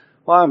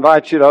Well, I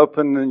invite you to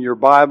open your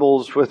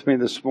Bibles with me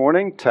this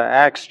morning to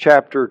Acts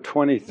chapter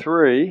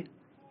 23.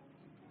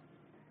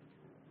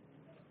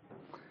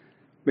 We'll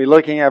be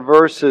looking at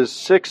verses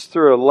 6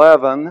 through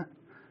 11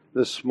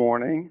 this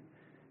morning.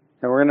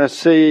 And we're going to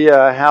see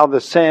how the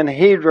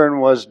Sanhedrin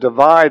was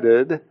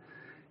divided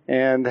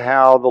and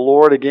how the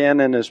Lord again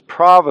in His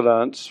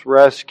providence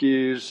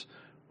rescues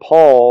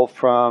Paul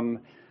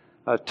from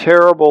a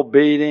terrible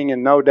beating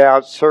and no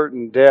doubt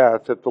certain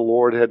death if the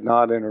Lord had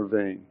not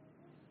intervened.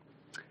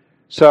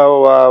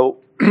 So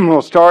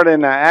we'll start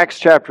in Acts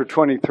chapter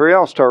 23.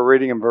 I'll start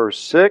reading in verse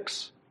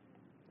 6.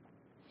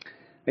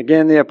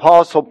 Again, the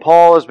Apostle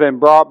Paul has been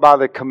brought by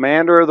the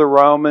commander of the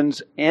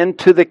Romans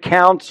into the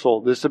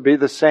council. This would be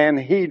the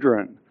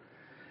Sanhedrin.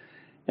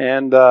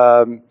 And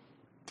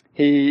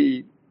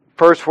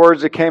first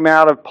words that came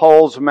out of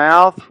Paul's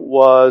mouth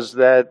was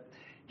that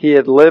he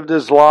had lived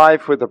his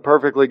life with a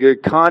perfectly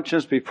good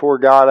conscience before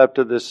God up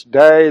to this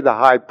day. The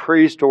high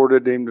priest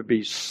ordered him to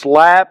be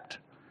slapped.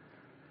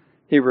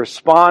 He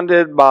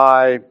responded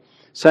by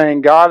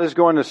saying, God is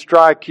going to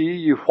strike you,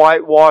 you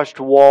whitewashed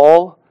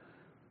wall.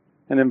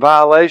 And in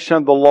violation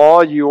of the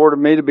law, you order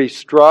me to be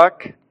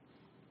struck.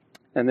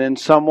 And then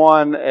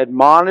someone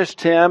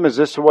admonished him, is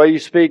this the way you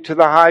speak to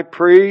the high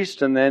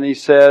priest? And then he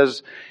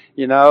says,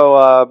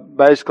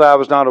 basically I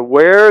was not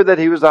aware that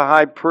he was a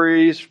high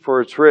priest,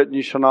 for it's written,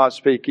 you shall not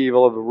speak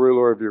evil of the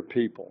ruler of your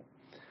people.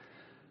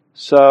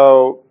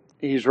 So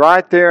he's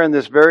right there in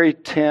this very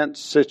tense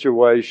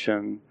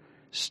situation,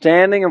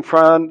 standing in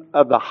front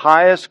of the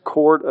highest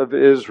court of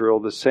Israel,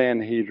 the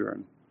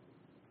Sanhedrin.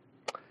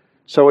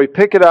 So we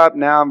pick it up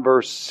now in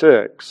verse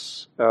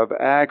 6 of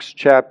Acts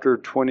chapter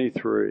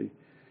 23.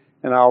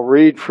 And I'll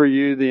read for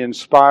you the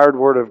inspired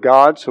Word of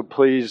God, so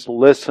please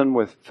listen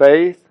with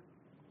faith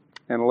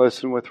and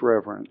listen with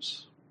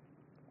reverence.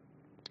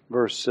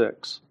 Verse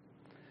 6.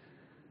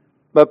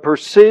 But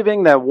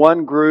perceiving that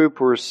one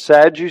group were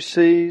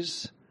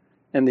Sadducees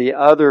and the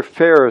other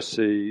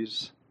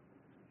Pharisees,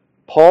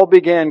 Paul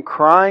began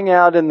crying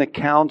out in the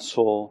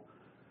council,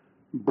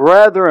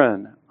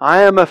 Brethren,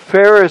 I am a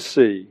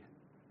Pharisee,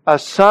 a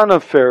son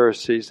of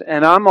Pharisees,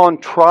 and I'm on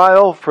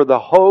trial for the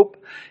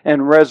hope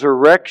and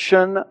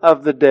resurrection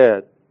of the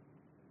dead.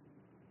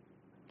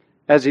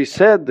 As he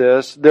said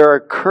this, there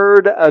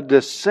occurred a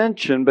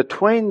dissension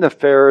between the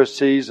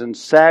Pharisees and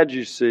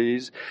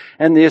Sadducees,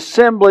 and the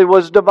assembly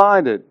was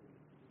divided.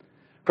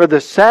 For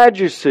the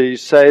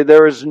Sadducees say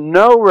there is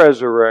no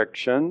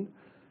resurrection,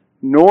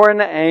 nor an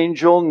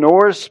angel,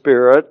 nor a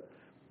spirit,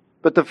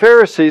 but the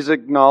Pharisees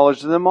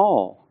acknowledged them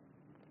all.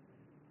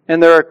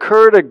 And there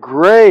occurred a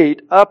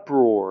great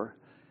uproar,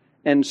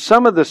 and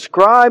some of the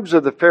scribes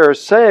of the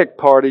Pharisaic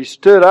party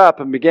stood up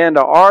and began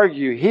to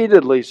argue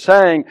heatedly,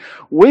 saying,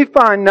 We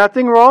find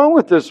nothing wrong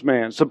with this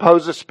man.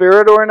 Suppose a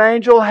spirit or an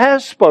angel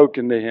has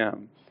spoken to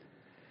him.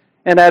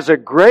 And as a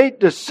great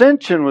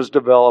dissension was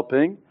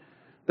developing,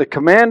 the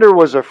commander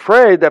was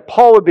afraid that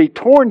Paul would be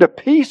torn to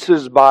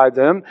pieces by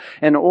them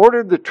and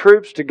ordered the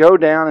troops to go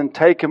down and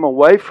take him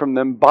away from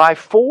them by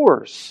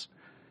force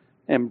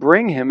and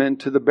bring him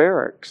into the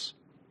barracks.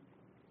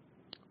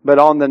 But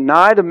on the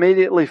night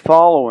immediately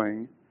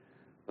following,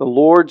 the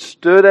Lord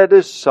stood at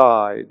his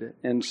side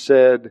and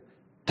said,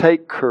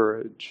 Take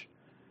courage,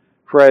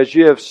 for as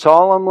you have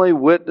solemnly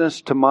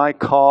witnessed to my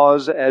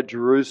cause at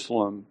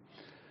Jerusalem,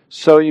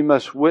 so you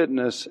must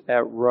witness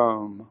at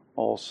Rome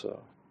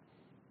also.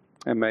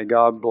 And may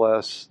God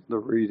bless the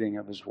reading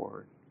of His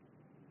Word.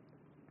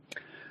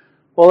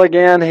 Well,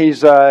 again,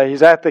 he's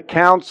at the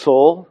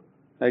council.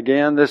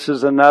 Again, this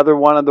is another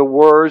one of the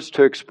words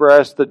to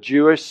express the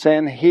Jewish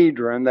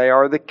Sanhedrin. They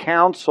are the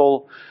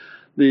council,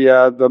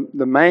 the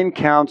main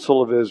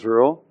council of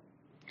Israel.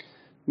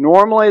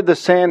 Normally, the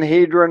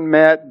Sanhedrin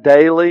met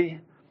daily,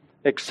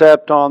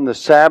 except on the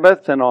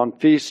Sabbath and on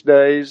feast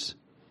days.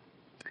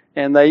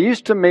 And they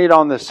used to meet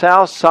on the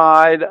south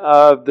side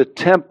of the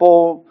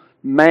temple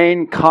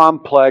main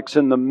complex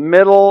in the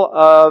middle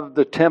of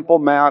the Temple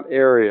Mount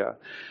area.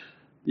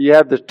 You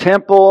have the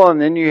temple, and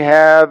then you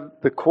have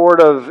the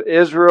court of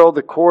Israel,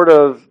 the court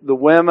of the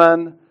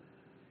women,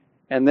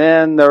 and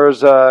then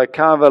there's a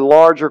kind of a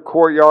larger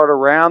courtyard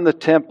around the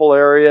temple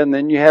area, and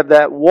then you have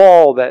that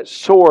wall, that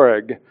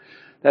soreg,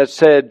 that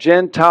said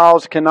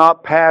Gentiles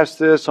cannot pass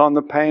this on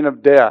the pain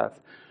of death.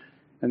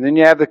 And then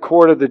you have the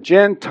court of the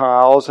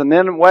Gentiles, and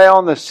then way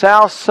on the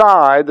south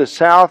side, the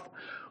south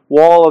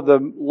wall of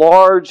the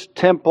large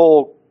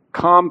temple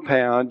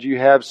compound, you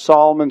have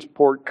Solomon's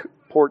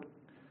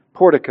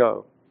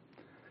portico.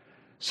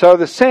 So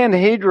the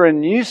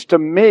Sanhedrin used to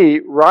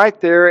meet right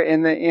there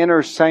in the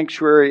inner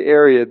sanctuary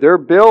area. Their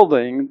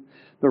building,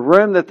 the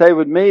room that they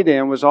would meet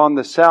in, was on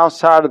the south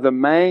side of the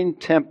main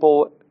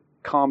temple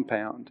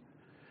compound.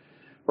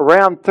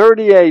 Around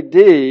 30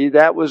 AD,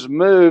 that was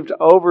moved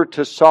over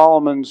to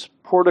Solomon's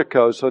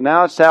portico. So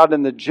now it's out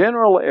in the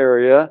general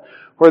area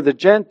where the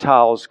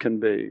Gentiles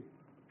can be.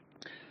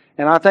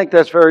 And I think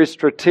that's very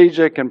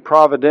strategic and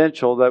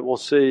providential that we'll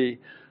see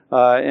in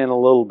a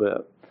little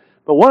bit.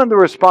 But one of the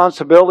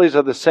responsibilities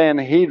of the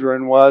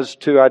Sanhedrin was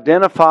to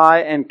identify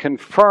and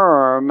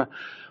confirm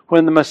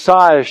when the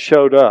Messiah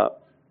showed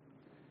up.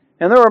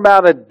 And there were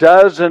about a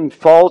dozen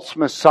false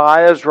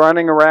messiahs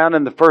running around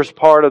in the first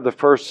part of the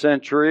first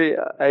century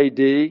AD.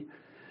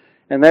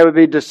 And they would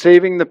be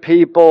deceiving the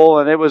people,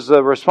 and it was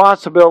the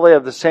responsibility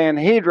of the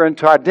Sanhedrin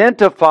to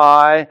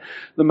identify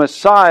the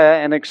Messiah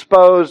and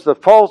expose the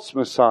false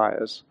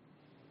messiahs.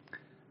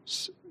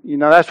 You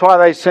know, that's why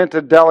they sent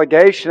a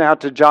delegation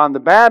out to John the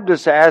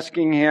Baptist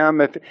asking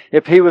him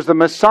if he was the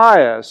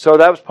Messiah. So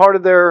that was part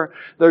of their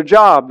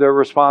job, their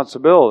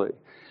responsibility.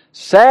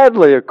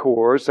 Sadly, of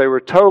course, they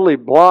were totally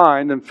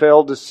blind and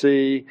failed to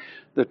see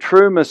the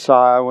true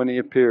Messiah when He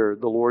appeared,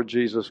 the Lord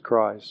Jesus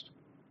Christ.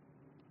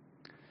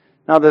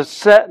 Now, the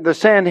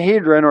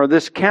Sanhedrin, or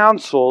this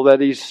council that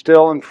He's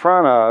still in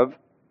front of,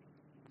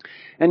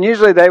 and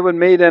usually they would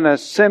meet in a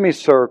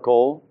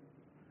semicircle,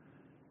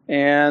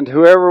 and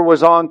whoever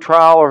was on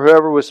trial or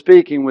whoever was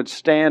speaking would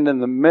stand in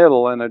the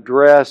middle and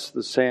address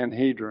the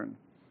Sanhedrin.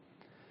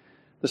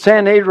 The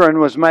Sanhedrin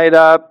was made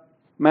up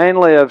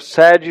mainly of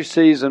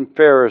Sadducees and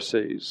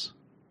Pharisees.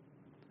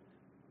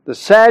 The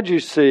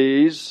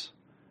Sadducees,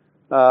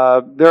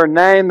 their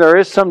name, there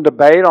is some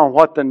debate on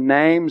what the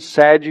name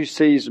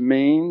Sadducees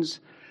means,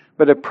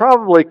 but it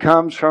probably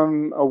comes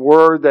from a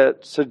word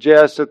that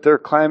suggests that they're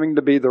claiming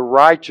to be the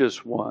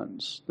righteous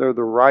ones. They're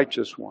the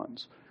righteous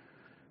ones.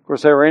 Of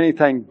course, they were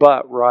anything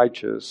but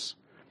righteous.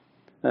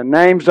 And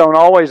names don't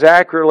always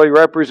accurately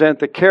represent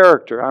the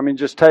character. I mean,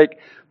 just take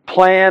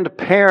Planned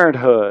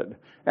Parenthood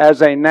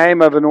as a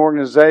name of an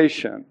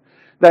organization.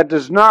 That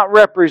does not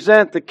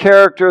represent the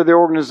character of the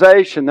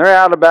organization. They're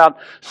out about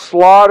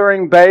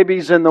slaughtering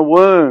babies in the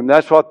womb.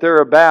 That's what they're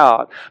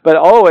about. But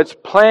it's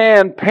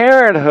Planned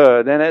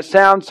Parenthood, and it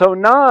sounds so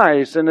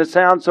nice, and it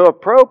sounds so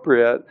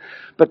appropriate.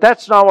 But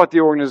that's not what the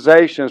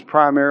organization is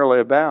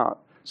primarily about.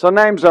 So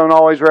names don't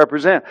always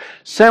represent.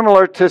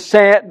 Similar to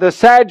the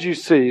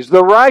Sadducees,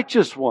 the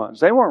righteous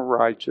ones. They weren't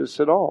righteous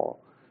at all.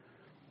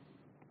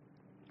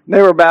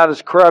 They were about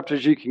as corrupt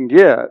as you can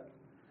get.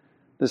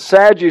 The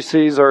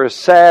Sadducees are a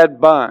sad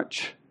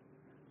bunch.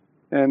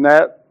 And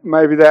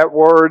maybe that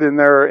word in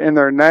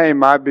their name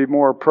might be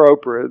more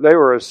appropriate. They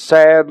were a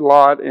sad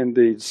lot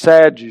indeed.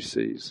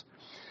 Sadducees.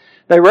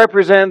 They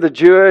represent the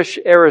Jewish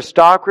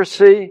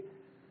aristocracy.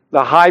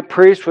 The high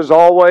priest was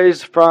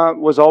always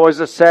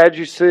a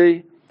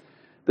Sadducee.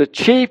 The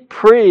chief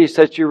priests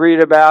that you read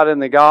about in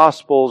the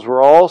Gospels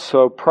were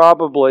also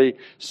probably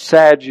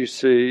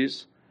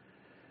Sadducees.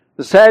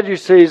 The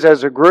Sadducees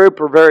as a group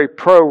were very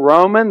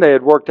pro-Roman. They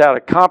had worked out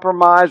a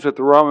compromise with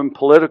the Roman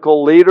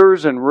political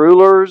leaders and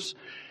rulers,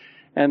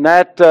 and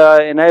that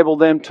enabled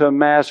them to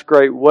amass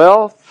great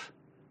wealth,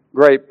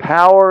 great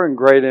power, and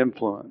great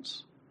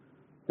influence.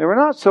 They were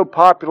not so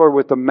popular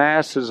with the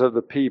masses of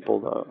the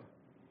people, though.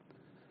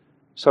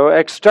 So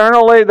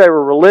externally, they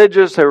were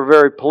religious, they were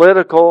very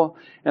political,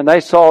 and they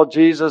saw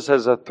Jesus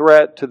as a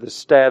threat to the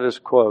status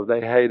quo.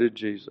 They hated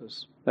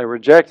Jesus. They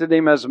rejected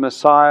Him as a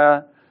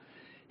Messiah.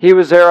 He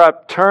was there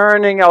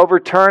overturning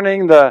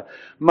the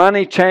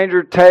money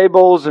changer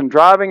tables and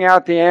driving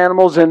out the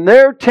animals. In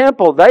their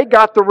temple, they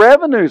got the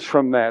revenues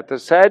from that. The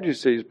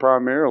Sadducees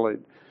primarily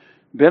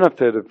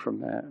benefited from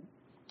that.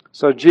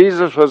 So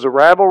Jesus was a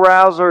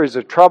rabble-rouser. He's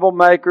a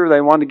troublemaker.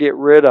 They wanted to get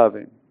rid of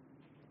Him.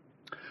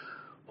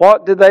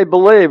 What did they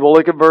believe? Well,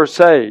 look at verse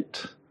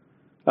 8.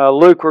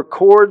 Luke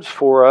records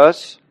for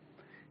us,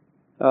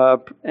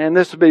 and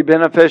this would be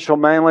beneficial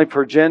mainly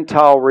for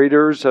Gentile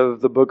readers of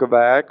the book of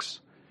Acts.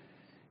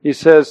 He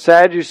says,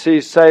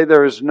 Sadducees say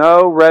there is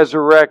no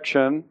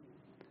resurrection.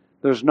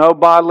 There's no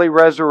bodily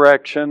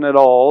resurrection at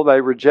all.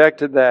 They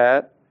rejected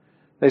that.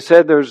 They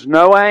said there's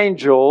no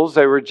angels.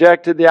 They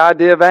rejected the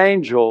idea of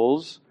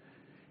angels.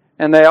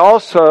 And they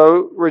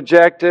also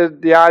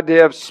rejected the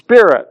idea of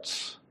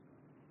spirits.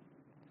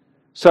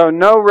 So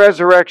no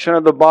resurrection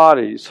of the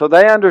body. So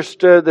they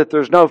understood that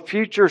there's no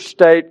future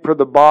state for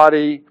the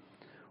body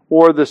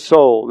or the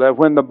soul. That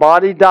when the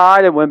body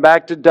died, it went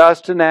back to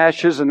dust and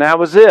ashes, and that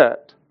was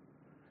it.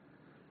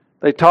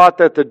 They taught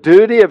that the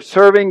duty of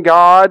serving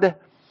God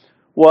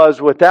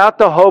was without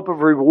the hope of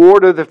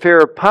reward or the fear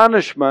of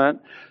punishment,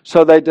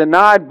 so they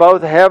denied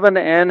both heaven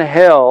and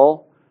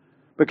hell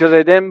because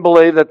they didn't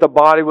believe that the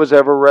body was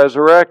ever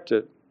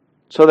resurrected.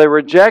 So they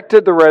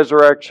rejected the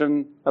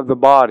resurrection of the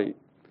body.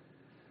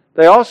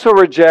 They also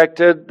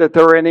rejected that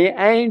there were any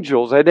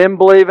angels. They didn't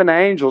believe in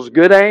angels,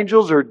 good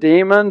angels or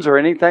demons or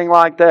anything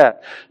like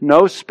that.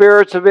 No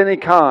spirits of any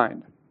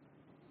kind.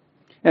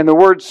 And the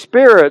word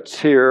spirits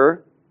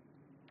here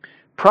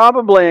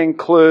probably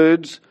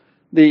includes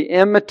the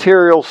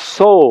immaterial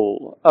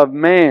soul of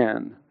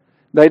man.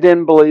 They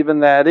didn't believe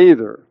in that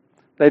either.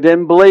 They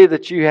didn't believe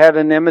that you had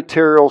an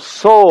immaterial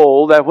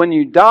soul, that when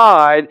you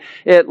died,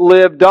 it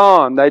lived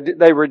on.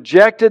 They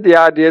rejected the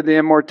idea of the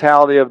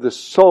immortality of the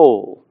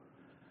soul.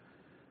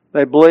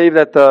 They believed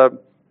that the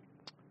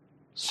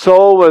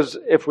soul was,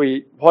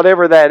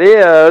 whatever that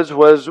is,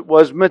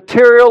 was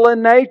material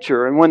in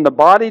nature. And when the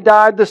body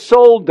died, the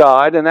soul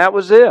died, and that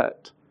was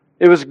it.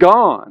 It was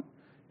gone.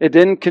 It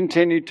didn't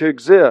continue to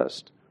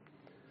exist.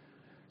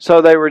 So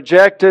they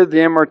rejected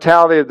the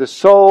immortality of the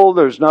soul.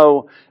 There's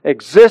no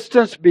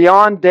existence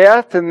beyond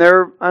death in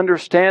their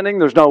understanding.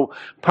 There's no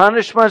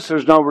punishments.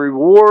 There's no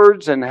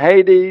rewards in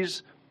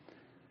Hades.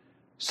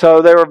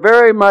 So they were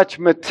very much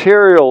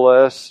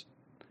materialists.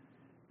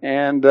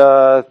 And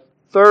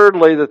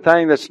thirdly, the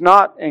thing that's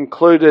not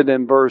included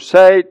in verse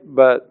 8,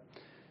 but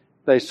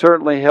they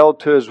certainly held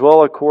to as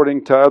well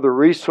according to other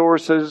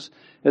resources,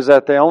 is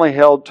that they only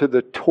held to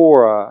the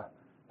Torah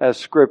as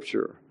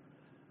Scripture.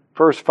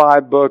 First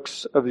 5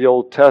 books of the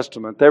Old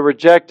Testament. They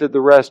rejected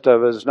the rest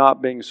of it as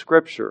not being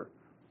Scripture.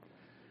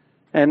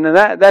 And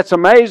that's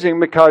amazing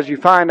because you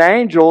find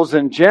angels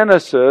in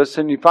Genesis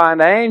and you find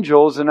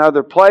angels in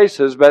other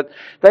places, but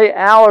they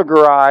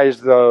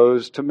allegorized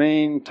those to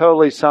mean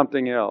totally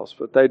something else.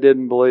 But they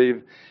didn't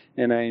believe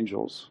in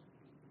angels.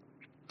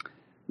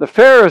 The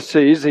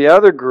Pharisees, the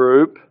other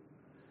group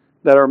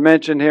that are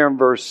mentioned here in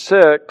verse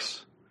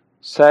 6,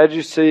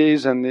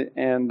 Sadducees and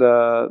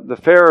the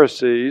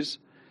Pharisees,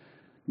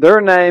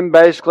 their name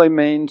basically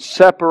means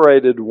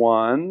separated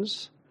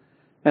ones,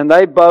 and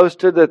they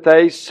boasted that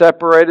they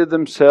separated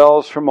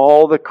themselves from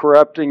all the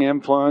corrupting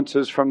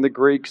influences from the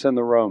Greeks and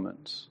the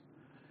Romans.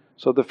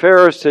 So the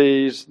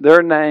Pharisees,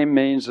 their name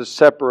means the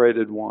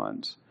separated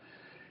ones.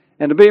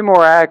 And to be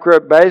more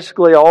accurate,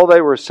 basically all they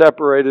were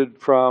separated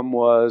from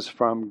was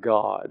from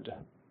God.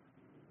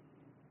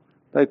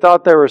 They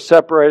thought they were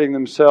separating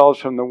themselves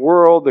from the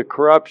world, the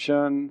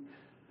corruption,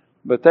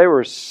 but they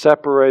were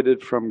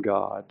separated from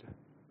God.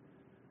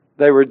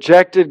 They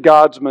rejected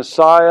God's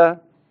Messiah.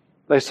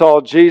 They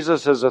saw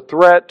Jesus as a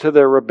threat to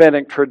their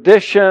rabbinic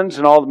traditions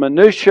and all the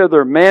minutiae,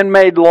 their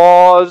man-made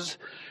laws,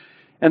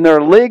 and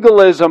their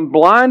legalism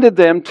blinded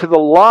them to the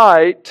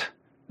light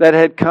that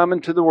had come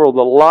into the world,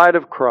 the light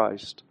of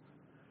Christ.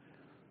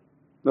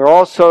 They're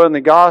also in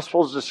the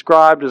Gospels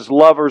described as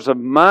lovers of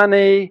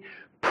money,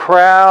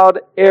 proud,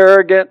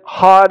 arrogant,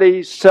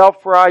 haughty,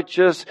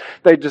 self-righteous.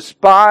 They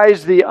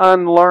despised the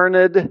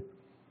unlearned.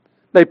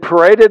 They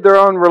paraded their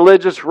own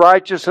religious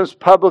righteousness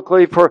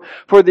publicly for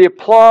the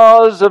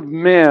applause of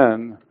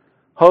men,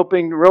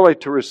 hoping really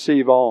to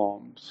receive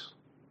alms.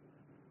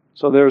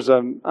 So there's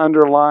an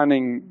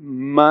underlining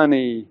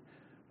money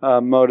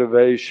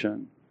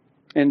motivation.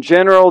 In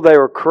general, they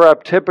were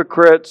corrupt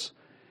hypocrites.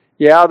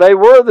 Yeah, they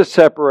were the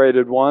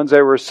separated ones.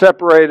 They were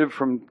separated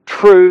from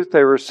truth.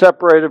 They were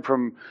separated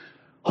from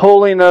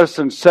holiness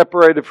and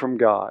separated from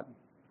God.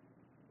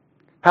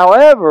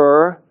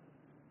 However,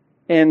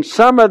 in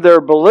some of their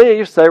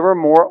beliefs, they were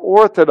more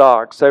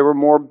orthodox. They were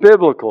more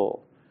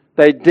biblical.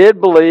 They did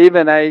believe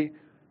in a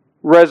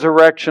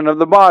resurrection of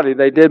the body.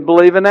 They did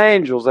believe in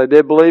angels. They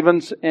did believe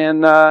in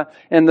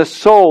the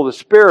soul, the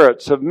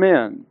spirits of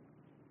men.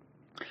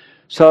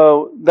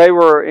 So they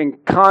were in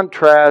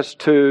contrast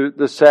to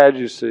the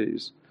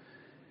Sadducees.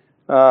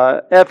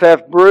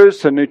 F.F.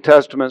 Bruce, a New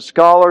Testament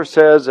scholar,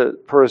 says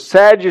that for a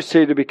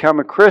Sadducee to become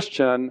a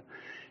Christian,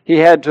 he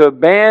had to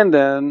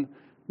abandon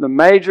the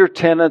major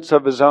tenets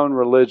of his own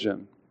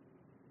religion.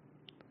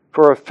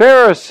 For a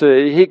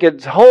Pharisee, he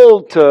could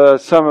hold to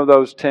some of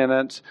those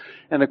tenets,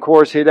 and of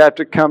course he'd have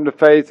to come to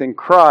faith in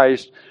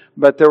Christ,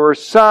 but there were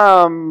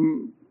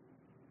some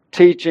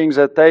teachings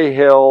that they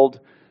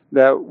held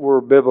that were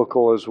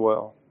biblical as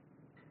well.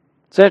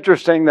 It's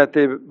interesting that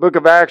the book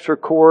of Acts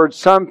records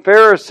some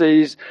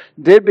Pharisees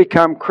did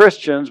become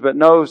Christians, but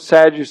no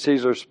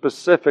Sadducees are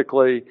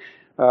specifically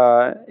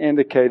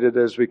indicated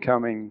as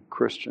becoming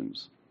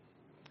Christians.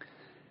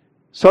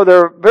 So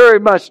they're very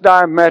much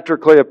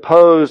diametrically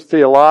opposed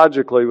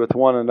theologically with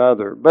one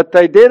another. But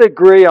they did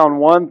agree on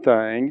one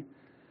thing.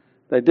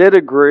 They did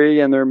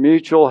agree in their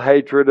mutual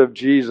hatred of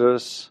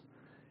Jesus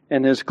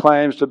and His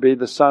claims to be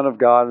the Son of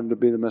God and to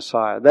be the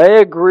Messiah.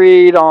 They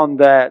agreed on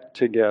that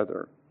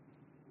together.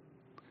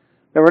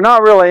 They were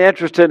not really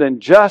interested in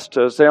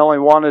justice. They only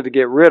wanted to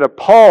get rid of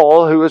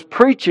Paul, who was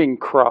preaching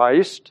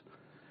Christ,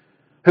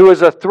 who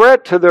was a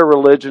threat to their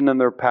religion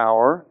and their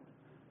power.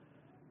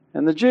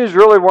 And the Jews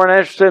really weren't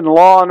interested in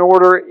law and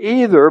order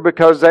either,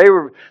 because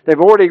they've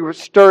already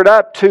stirred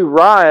up 2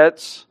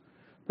 riots.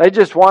 They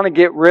just want to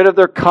get rid of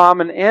their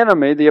common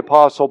enemy, the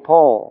Apostle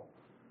Paul,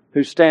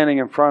 who's standing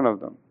in front of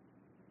them.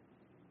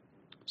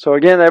 So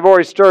again, they've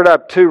already stirred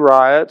up 2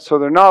 riots, so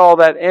they're not all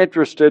that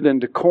interested in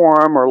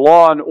decorum or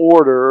law and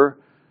order.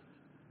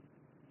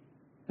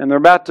 And they're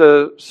about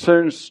to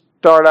soon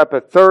start up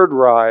a 3rd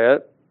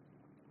riot.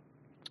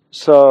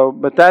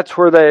 But that's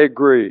where they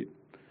agreed.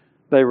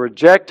 They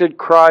rejected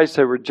Christ.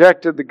 They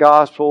rejected the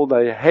gospel.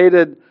 They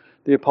hated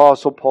the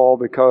Apostle Paul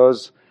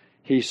because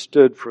he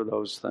stood for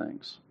those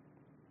things.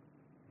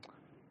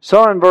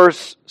 So in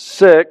verse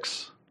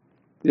 6,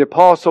 the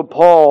Apostle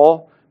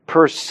Paul,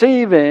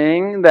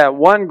 perceiving that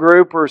one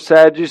group were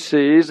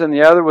Sadducees and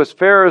the other was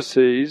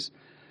Pharisees,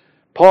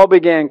 Paul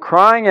began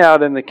crying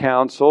out in the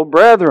council,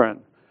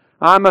 "Brethren,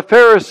 I'm a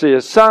Pharisee,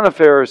 a son of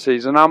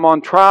Pharisees, and I'm on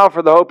trial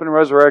for the hope and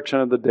resurrection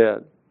of the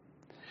dead."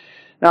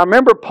 Now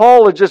remember,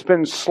 Paul had just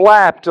been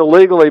slapped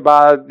illegally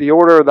by the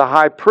order of the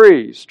high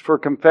priest for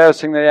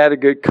confessing that he had a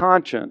good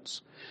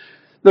conscience.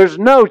 There's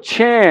no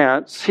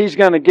chance he's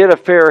going to get a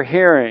fair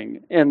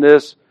hearing in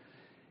this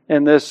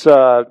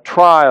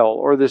trial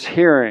or this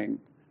hearing,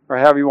 or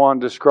however you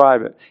want to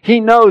describe it. He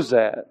knows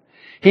that.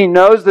 He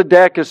knows the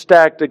deck is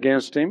stacked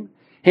against him.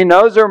 He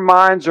knows their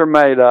minds are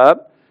made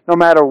up. No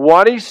matter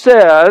what he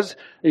says,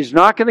 he's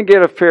not going to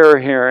get a fair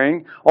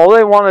hearing. All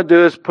they want to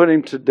do is put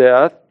him to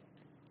death.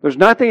 There's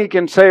nothing he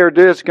can say or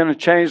do that's going to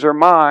change their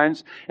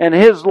minds. And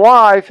his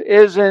life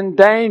is in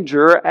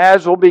danger,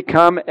 as will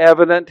become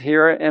evident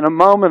here in a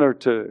moment or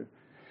two.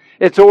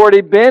 It's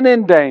already been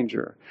in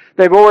danger.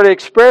 They've already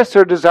expressed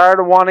their desire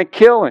to want to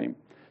kill him.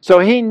 So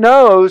he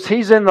knows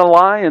he's in the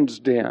lion's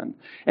den.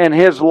 And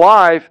his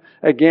life,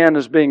 again,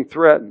 is being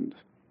threatened.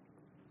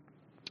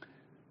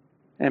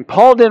 And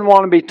Paul didn't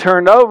want to be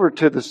turned over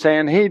to the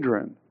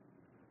Sanhedrin.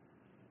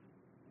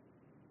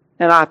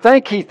 And I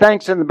think he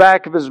thinks in the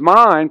back of his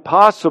mind,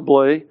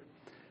 possibly,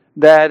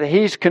 that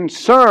he's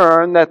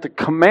concerned that the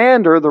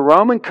commander, the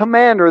Roman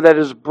commander that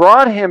has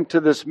brought him to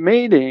this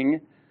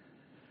meeting,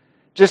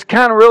 just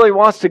kind of really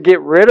wants to get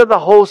rid of the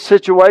whole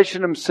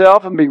situation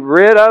himself and be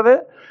rid of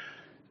it.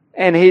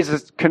 And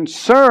he's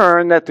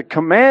concerned that the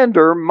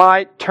commander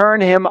might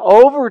turn him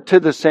over to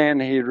the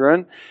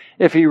Sanhedrin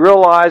if he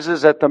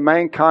realizes that the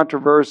main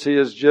controversy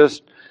is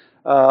just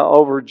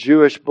over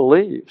Jewish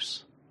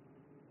beliefs.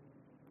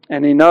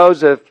 And he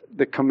knows if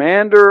the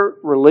commander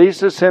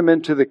releases him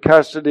into the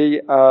custody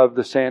of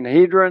the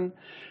Sanhedrin,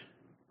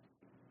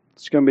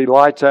 it's going to be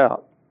lights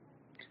out.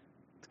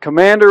 The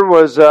commander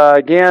was,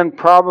 again,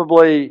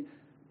 probably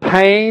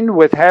pained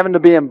with having to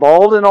be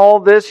involved in all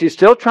this. He's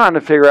still trying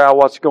to figure out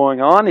what's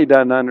going on. He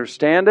doesn't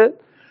understand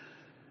it.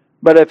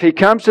 But if he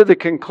comes to the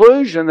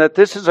conclusion that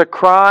this is a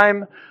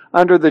crime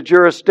under the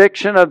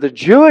jurisdiction of the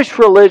Jewish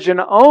religion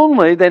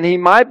only, then he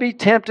might be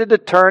tempted to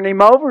turn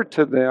him over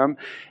to them.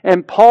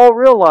 And Paul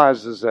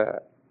realizes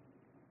that.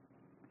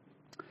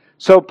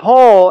 So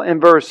Paul,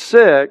 in verse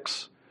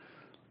 6,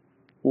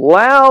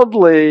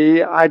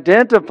 loudly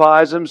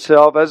identifies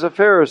himself as a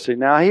Pharisee.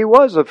 Now, he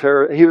was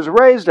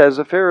raised as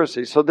a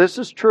Pharisee, so this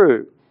is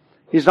true.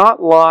 He's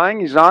not lying.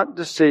 He's not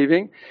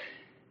deceiving.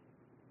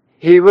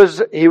 He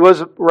was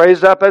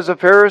raised up as a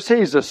Pharisee.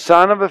 He's the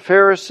son of a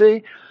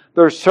Pharisee.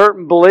 There's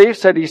certain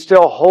beliefs that he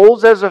still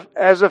holds as a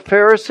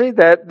Pharisee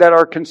that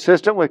are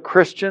consistent with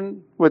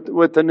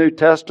with the New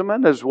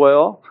Testament as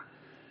well.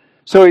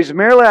 So he's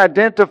merely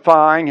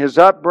identifying his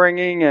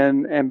upbringing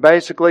and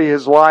basically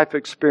his life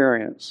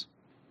experience.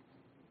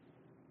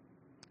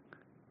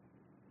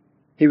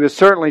 He was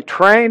certainly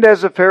trained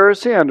as a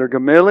Pharisee under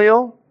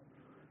Gamaliel.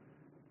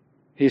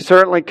 He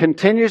certainly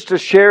continues to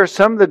share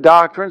some of the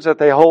doctrines that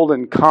they hold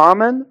in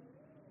common.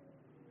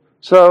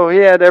 So he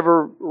had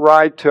every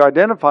right to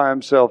identify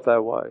himself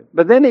that way.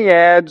 But then he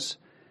adds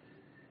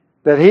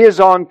that he is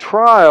on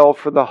trial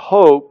for the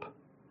hope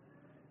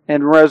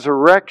and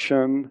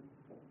resurrection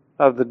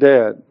of the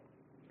dead.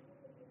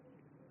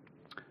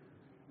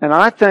 And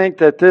I think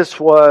that this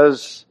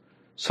was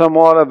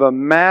somewhat of a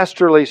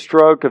masterly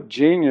stroke of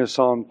genius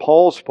on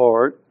Paul's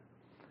part.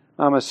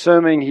 I'm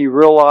assuming he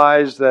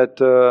realized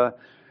that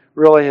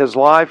really his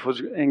life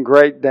was in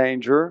great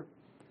danger.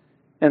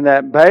 And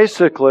that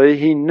basically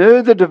he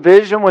knew the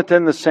division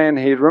within the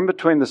Sanhedrin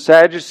between the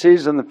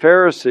Sadducees and the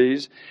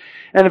Pharisees.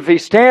 And if he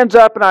stands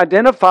up and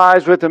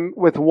identifies with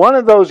one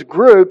of those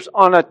groups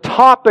on a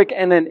topic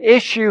and an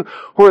issue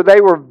where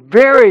they were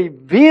very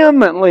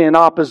vehemently in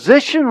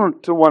opposition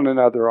to one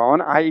another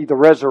on, i.e. the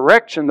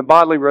resurrection, the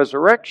bodily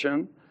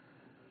resurrection,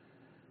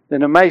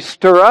 then it may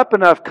stir up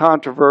enough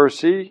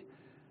controversy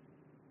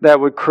that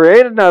would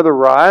create another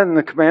riot, and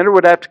the commander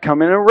would have to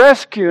come in and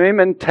rescue him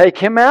and take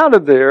him out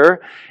of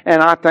there.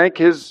 And I think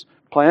his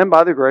plan,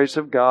 by the grace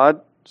of God,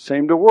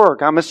 seemed to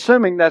work. I'm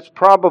assuming that's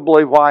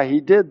probably why he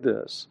did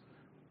this.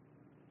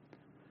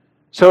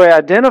 So he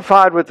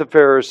identified with the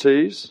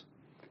Pharisees.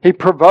 He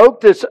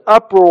provoked this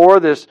uproar,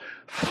 this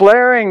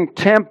flaring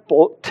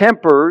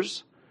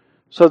tempers.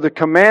 So the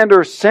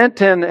commander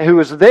sent in, who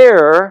was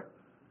there,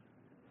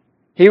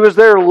 he was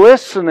there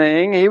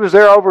listening, he was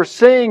there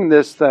overseeing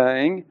this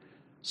thing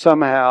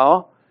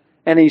somehow,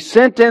 and he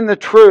sent in the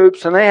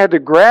troops, and they had to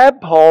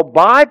grab Paul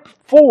by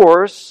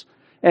force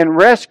and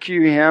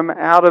rescue him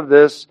out of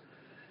this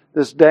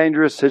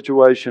dangerous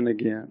situation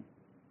again.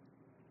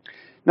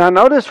 Now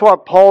notice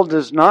what Paul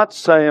does not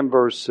say in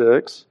verse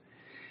 6.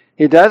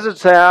 He doesn't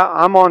say,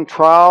 I'm on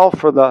trial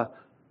for the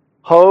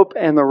hope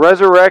and the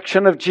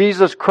resurrection of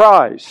Jesus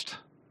Christ.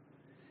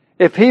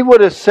 If he would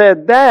have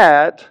said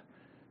that,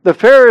 the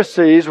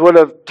Pharisees would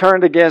have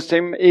turned against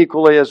him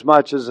equally as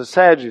much as the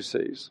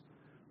Sadducees,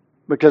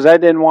 because they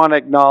didn't want to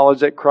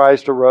acknowledge that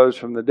Christ arose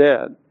from the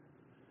dead.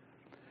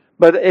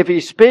 But if he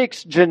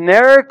speaks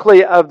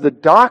generically of the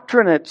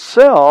doctrine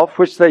itself,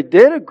 which they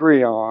did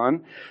agree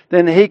on,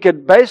 then he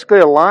could basically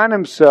align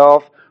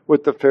himself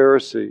with the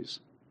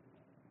Pharisees.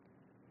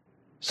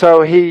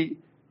 So he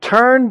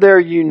turned their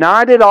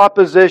united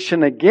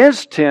opposition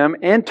against him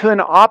into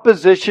an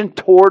opposition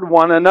toward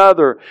one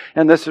another.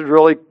 And this is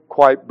really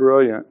quite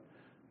brilliant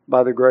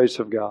by the grace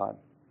of God.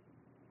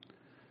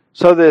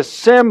 So the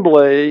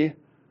assembly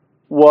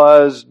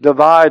was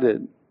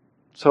divided.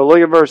 So look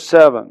at verse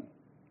 7.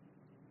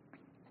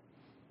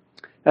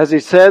 As he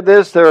said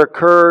this, there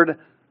occurred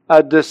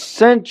a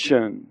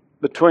dissension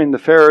between the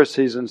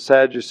Pharisees and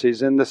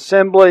Sadducees, and the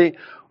assembly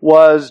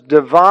was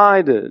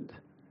divided.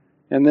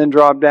 And then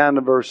drop down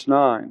to verse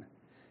 9.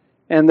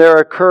 And there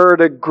occurred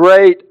a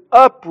great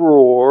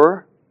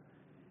uproar,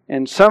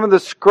 and some of the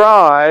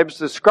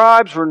scribes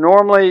were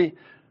normally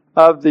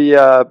of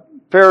the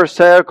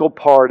Pharisaical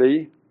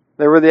party.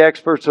 They were the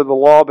experts of the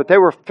law, but they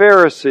were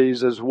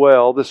Pharisees as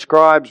well. The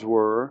scribes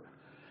were.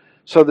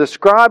 So the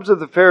scribes of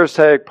the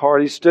Pharisaic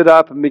party stood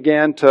up and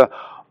began to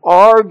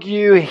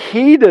argue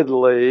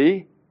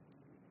heatedly.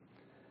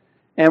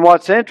 And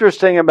what's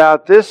interesting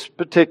about this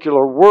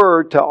particular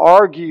word, to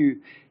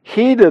argue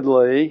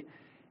heatedly,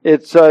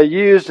 it's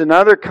used in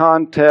other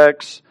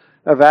contexts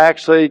of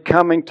actually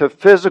coming to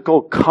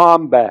physical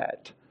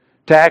combat,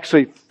 to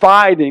actually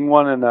fighting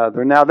one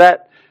another. Now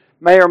that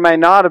may or may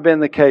not have been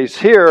the case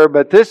here,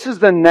 but this is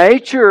the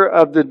nature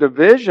of the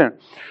division.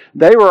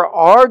 They were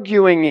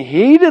arguing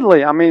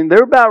heatedly. I mean,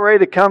 they're about ready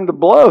to come to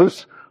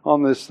blows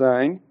on this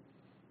thing.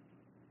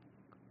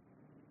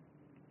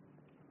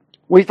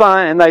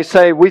 They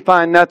say, we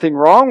find nothing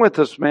wrong with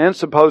this man.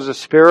 Suppose a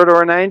spirit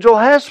or an angel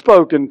has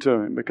spoken to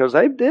him, because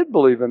they did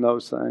believe in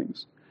those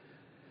things.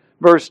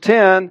 Verse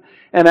 10,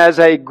 and as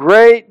a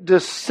great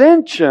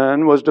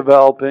dissension was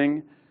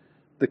developing,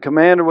 the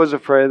commander was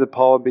afraid that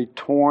Paul would be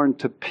torn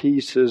to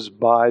pieces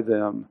by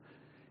them,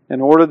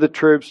 and ordered the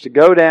troops to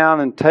go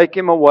down and take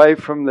him away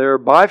from there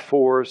by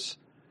force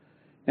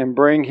and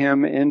bring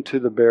him into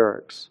the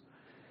barracks.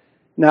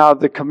 Now,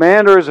 the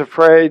commander is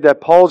afraid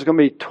that Paul's going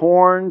to be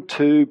torn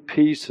to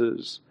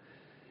pieces.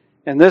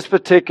 And this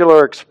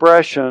particular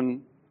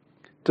expression,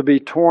 to be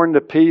torn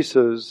to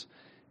pieces,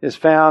 is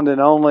found in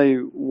only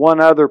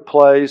one other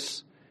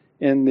place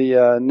in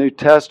the New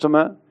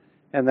Testament,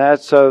 and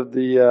that's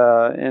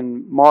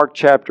in Mark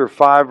chapter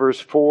 5, verse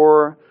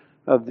 4,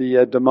 of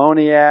the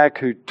demoniac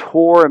who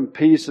tore in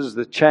pieces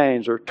the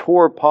chains, or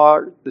tore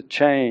apart the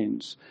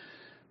chains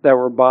that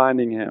were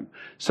binding him.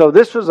 So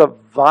this was a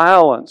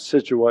violent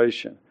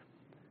situation.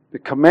 The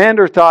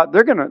commander thought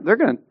they're going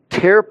to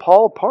tear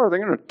Paul apart.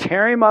 They're going to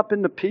tear him up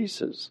into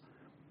pieces.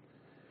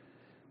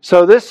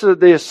 So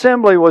the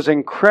assembly was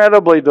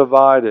incredibly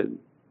divided.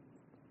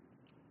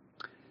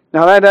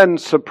 Now that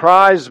doesn't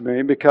surprise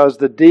me, because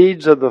the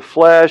deeds of the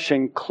flesh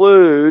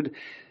include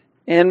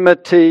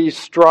enmity,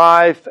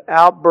 strife,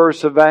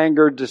 outbursts of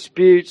anger,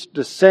 disputes,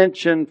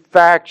 dissension,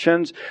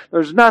 factions.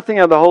 There's nothing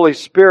of the Holy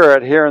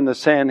Spirit here in the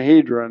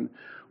Sanhedrin.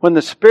 When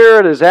the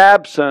Spirit is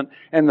absent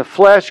and the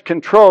flesh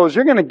controls,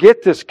 you're going to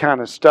get this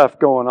kind of stuff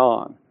going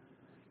on.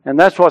 And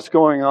that's what's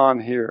going on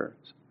here.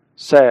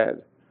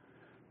 Sad.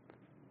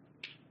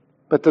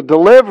 But the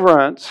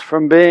deliverance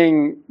from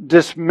being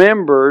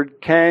dismembered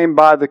came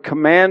by the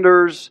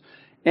commander's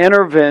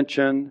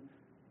intervention,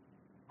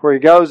 where he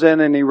goes in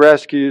and he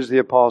rescues the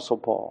Apostle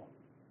Paul.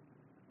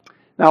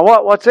 Now,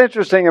 what's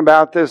interesting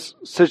about this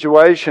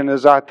situation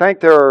is I think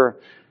there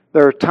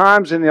are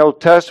times in the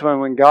Old Testament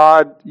when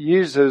God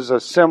uses a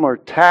similar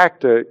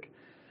tactic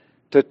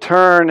to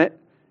turn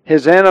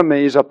His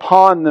enemies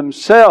upon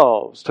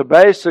themselves, to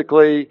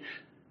basically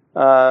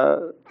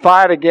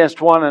fight against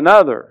one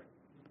another.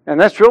 And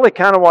that's really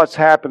kind of what's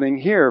happening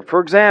here. For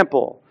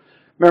example,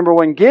 remember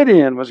when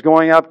Gideon was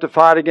going up to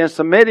fight against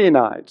the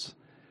Midianites,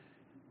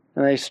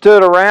 and they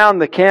stood around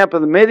the camp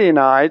of the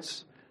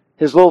Midianites,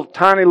 his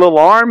tiny little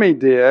army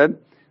did.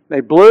 They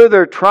blew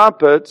their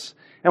trumpets,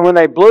 and when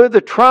they blew the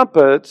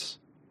trumpets,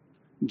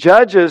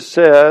 Judges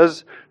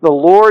says, the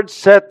Lord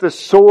set the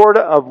sword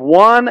of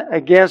one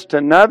against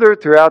another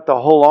throughout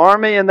the whole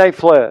army, and they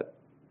fled.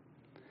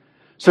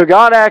 So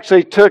God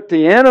actually took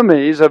the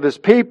enemies of His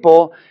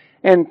people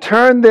and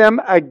turned them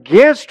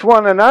against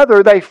one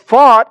another. They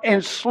fought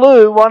and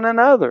slew one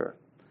another.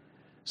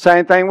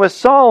 Same thing with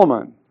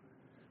Solomon.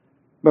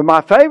 But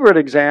my favorite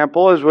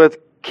example is with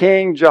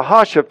King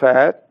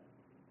Jehoshaphat.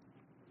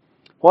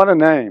 What a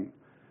name.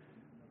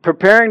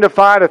 Preparing to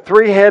fight a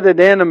three-headed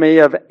enemy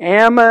of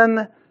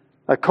Ammon,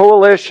 a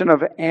coalition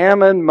of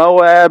Ammon,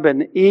 Moab,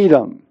 and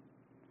Edom.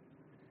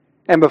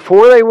 And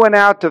before they went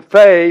out to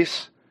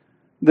face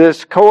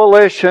this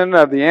coalition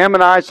of the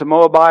Ammonites, the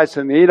Moabites,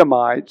 and the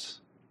Edomites,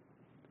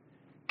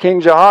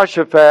 King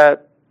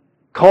Jehoshaphat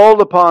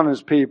called upon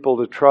his people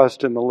to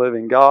trust in the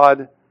living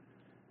God.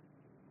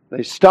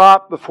 They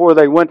stopped before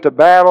they went to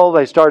battle.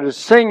 They started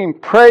singing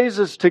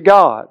praises to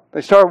God.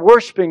 They started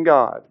worshiping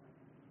God.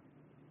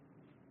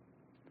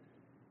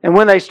 And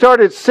when they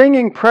started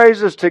singing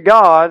praises to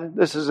God,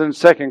 this is in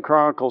 2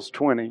 Chronicles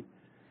 20,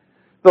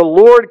 the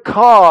Lord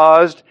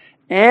caused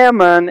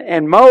Ammon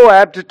and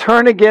Moab to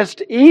turn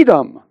against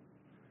Edom.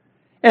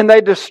 And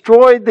they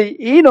destroyed the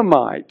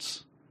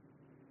Edomites.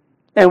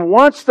 And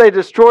once they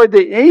destroyed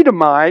the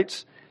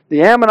Edomites,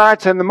 the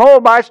Ammonites and the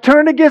Moabites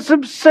turned against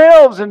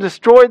themselves and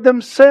destroyed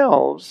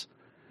themselves.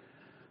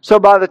 So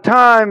by the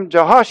time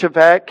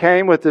Jehoshaphat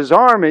came with his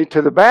army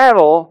to the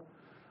battle,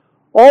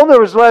 all there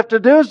was left to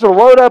do is to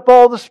load up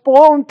all the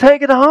spoil and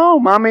take it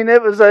home. I mean,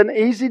 it was an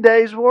easy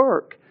day's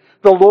work.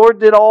 The Lord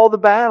did all the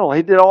battle.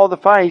 He did all the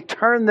fight. He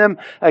turned them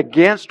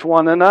against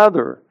one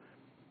another.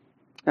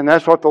 And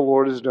that's what the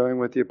Lord is doing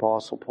with the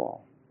Apostle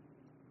Paul.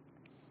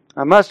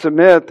 I must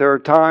admit, there are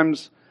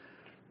times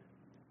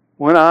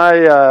when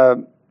I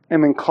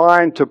am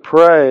inclined to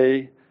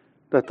pray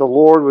that the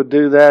Lord would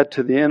do that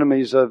to the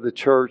enemies of the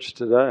church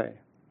today,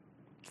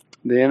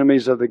 the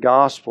enemies of the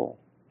gospel,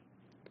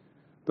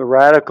 the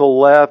radical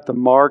left, the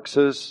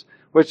Marxists,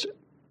 which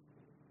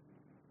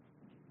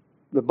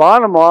the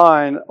bottom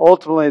line,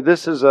 ultimately,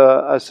 this is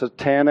a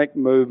satanic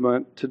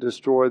movement to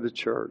destroy the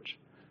church.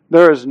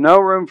 There is no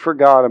room for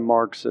God in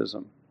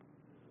Marxism.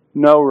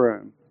 No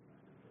room.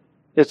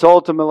 It's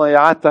ultimately,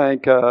 I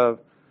think,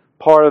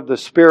 part of the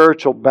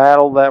spiritual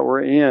battle that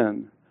we're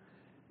in.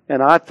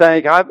 And I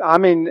think,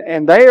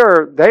 and they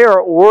are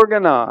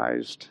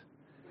organized.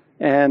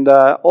 And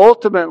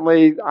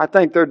ultimately, I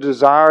think their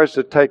desire is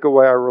to take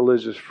away our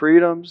religious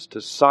freedoms,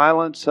 to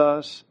silence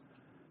us,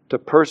 to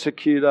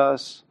persecute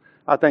us.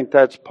 I think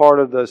that's part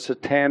of the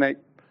satanic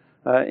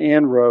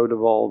inroad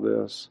of all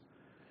this.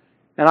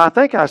 And I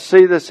think I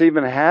see this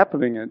even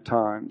happening at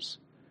times,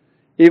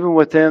 even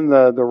within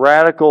the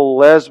radical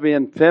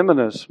lesbian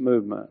feminist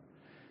movement.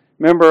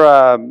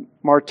 Remember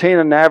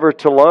Martina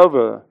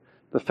Navratilova,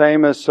 the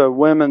famous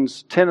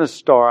women's tennis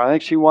star. I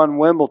think she won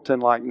Wimbledon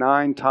like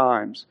 9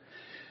 times.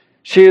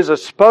 She is a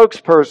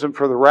spokesperson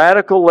for the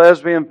radical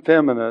lesbian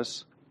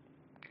feminists.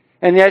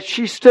 And yet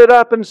she stood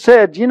up and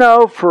said,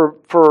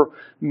 for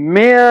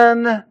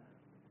men,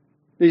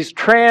 these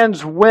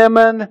trans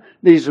women,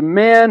 these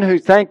men who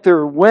think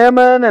they're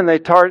women and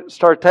they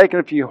start taking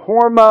a few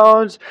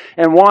hormones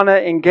and want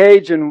to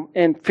engage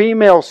in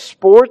female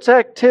sports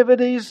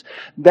activities,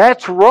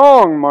 that's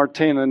wrong,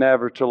 Martina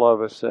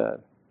Navratilova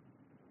said.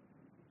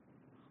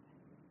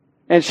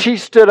 And she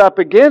stood up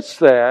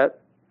against that.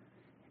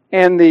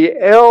 And the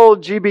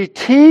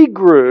LGBT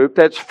group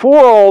that's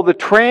for all the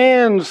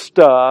trans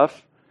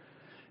stuff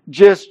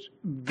just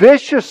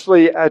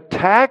viciously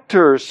attacked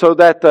her so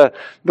that the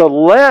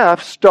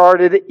left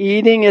started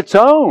eating its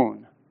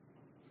own.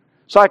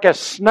 It's like a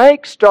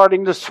snake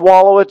starting to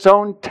swallow its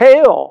own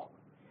tail.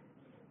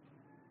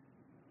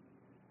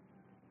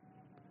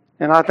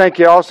 And I think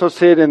you also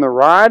see it in the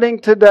rioting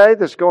today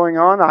that's going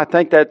on. I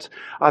think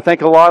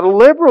a lot of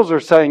liberals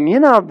are saying,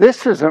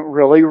 this isn't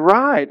really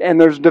right.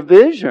 And there's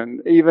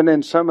division even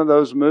in some of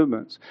those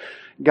movements.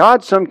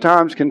 God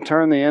sometimes can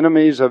turn the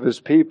enemies of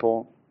His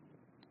people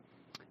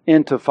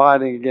into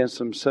fighting against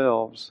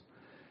themselves.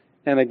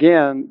 And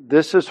again,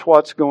 this is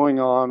what's going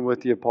on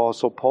with the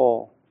Apostle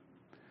Paul.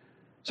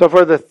 So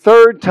for the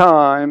 3rd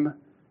time,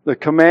 the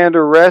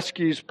commander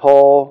rescues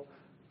Paul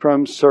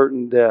from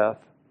certain death.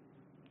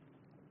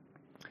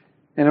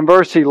 And in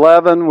verse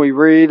 11, we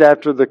read,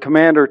 after the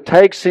commander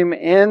takes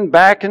him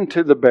back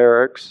into the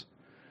barracks,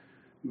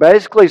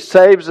 basically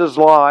saves his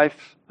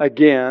life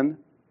again.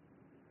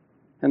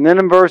 And then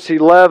in verse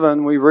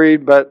 11, we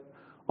read, but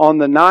on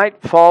the night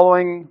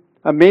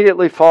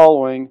immediately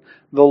following,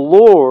 the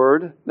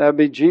Lord, that would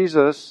be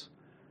Jesus,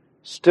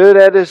 stood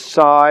at his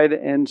side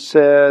and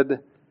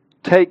said,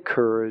 take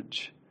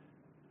courage,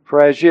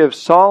 for as you have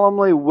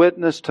solemnly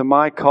witnessed to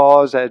my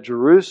cause at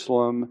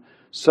Jerusalem,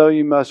 so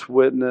you must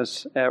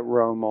witness at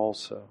Rome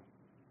also.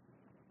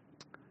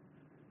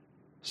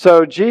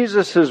 So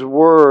Jesus'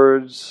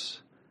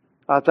 words,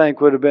 I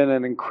think, would have been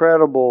an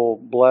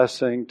incredible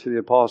blessing to the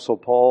Apostle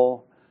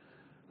Paul.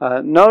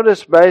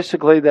 Notice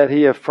basically that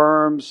he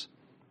affirms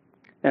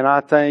and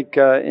I think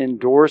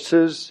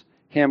endorses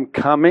him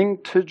coming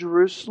to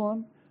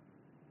Jerusalem.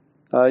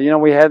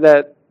 We had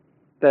that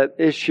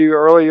issue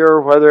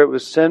earlier, whether it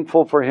was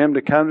sinful for him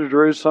to come to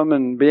Jerusalem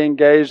and be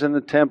engaged in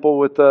the temple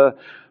with the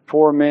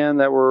 4 men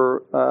that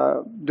were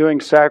doing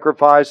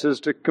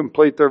sacrifices to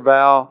complete their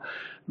vow.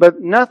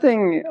 But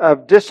nothing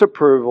of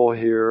disapproval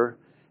here.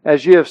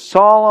 As you have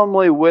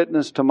solemnly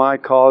witnessed to my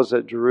cause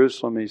at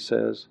Jerusalem, he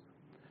says.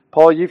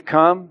 Paul, you've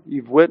come,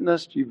 you've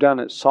witnessed, you've done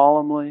it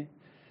solemnly.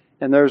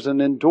 And there's an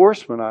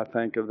endorsement, I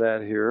think, of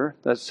that here.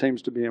 That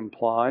seems to be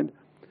implied.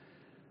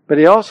 But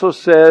he also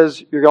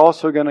says, you're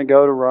also going to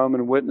go to Rome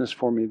and witness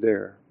for me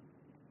there.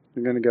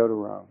 You're going to go to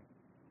Rome.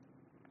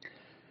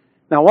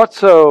 Now, what's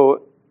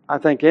so, I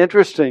think,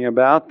 interesting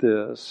about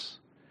this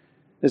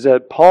is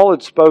that Paul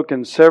had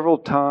spoken several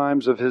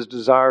times of his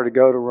desire to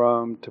go to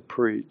Rome to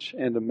preach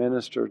and to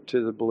minister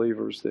to the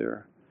believers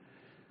there.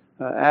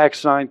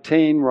 Acts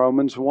 19,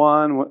 Romans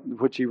 1,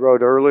 which he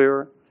wrote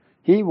earlier,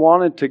 he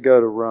wanted to go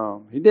to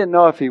Rome. He didn't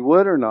know if he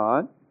would or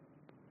not,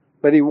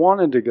 but he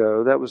wanted to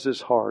go. That was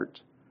his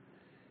heart.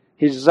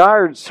 He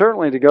desired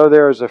certainly to go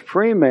there as a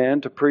free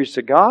man to preach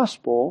the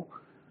gospel,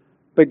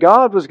 but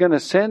God was going to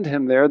send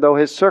him there, though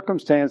his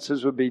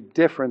circumstances would be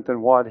different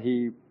than what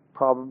he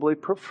probably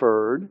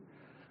preferred.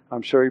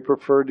 I'm sure he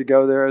preferred to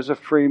go there as a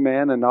free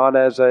man and not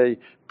as a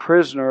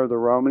prisoner of the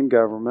Roman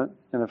government,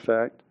 in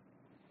effect.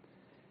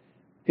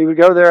 He would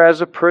go there as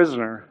a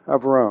prisoner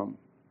of Rome.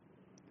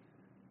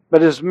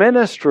 But his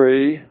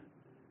ministry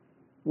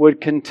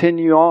would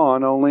continue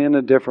on, only in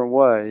a different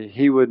way.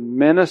 He would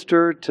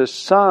minister to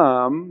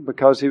some,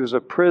 because he was a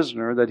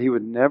prisoner, that he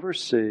would never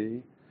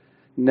see,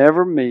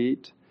 never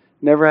meet,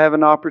 never have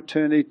an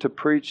opportunity to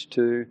preach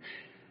to.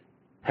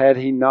 had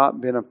he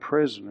not been a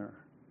prisoner.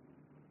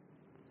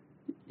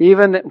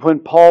 Even when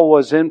Paul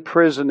was in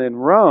prison in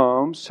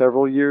Rome,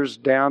 several years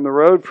down the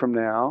road from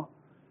now,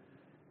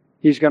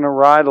 he's going to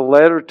write a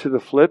letter to the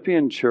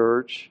Philippian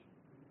church,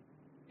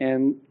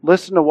 and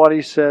listen to what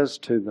he says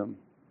to them.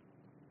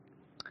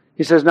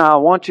 He says, "Now I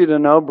want you to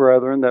know,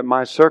 brethren, that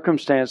my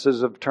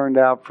circumstances have turned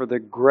out for the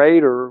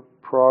greater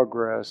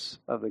progress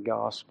of the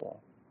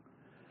gospel."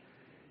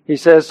 He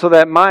says, "So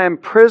that my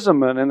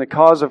imprisonment in the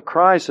cause of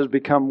Christ has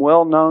become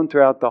well known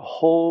throughout the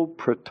whole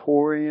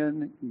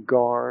Praetorian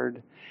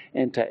Guard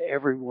and to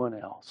everyone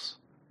else."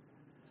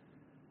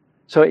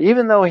 So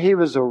even though he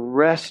was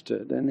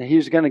arrested and he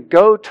was going to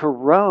go to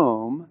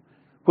Rome,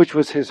 which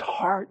was his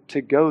heart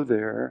to go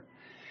there,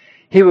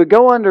 he would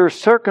go under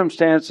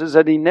circumstances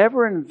that he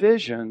never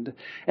envisioned,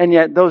 and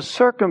yet those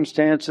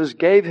circumstances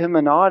gave him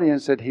an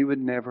audience that he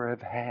would never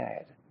have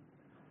had.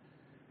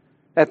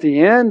 At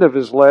the end of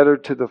his letter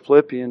to the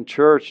Philippian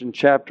church in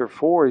chapter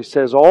 4, he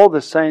says, "All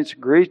the saints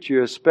greet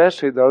you,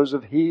 especially those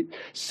of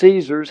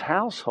Caesar's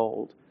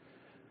household."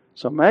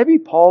 So maybe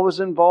Paul was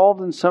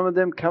involved in some of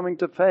them coming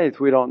to faith.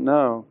 We don't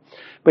know.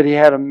 But he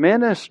had a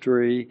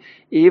ministry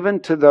even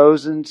to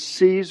those in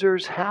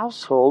Caesar's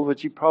household,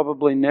 which he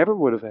probably never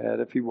would have had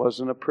if he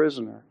wasn't a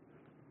prisoner.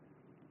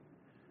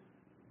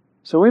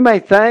 So we may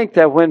think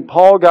that when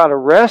Paul got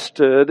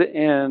arrested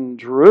in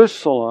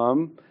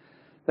Jerusalem,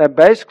 that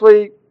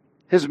basically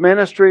his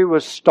ministry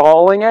was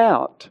stalling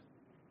out.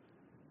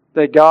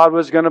 That God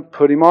was going to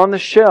put him on the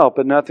shelf,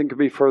 but nothing could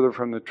be further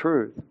from the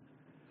truth.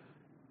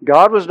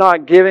 God was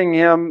not giving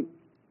him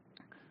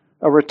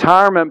a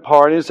retirement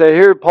party and say,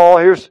 "Here, Paul,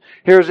 here's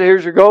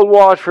your gold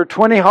watch for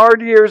 20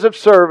 hard years of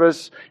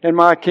service in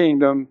my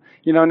kingdom.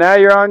 Now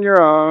you're on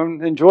your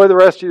own. Enjoy the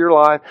rest of your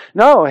life."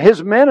 No,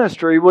 his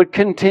ministry would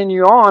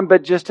continue on,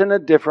 but just in a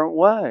different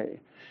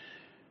way.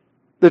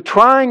 The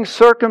trying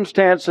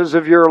circumstances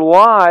of your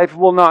life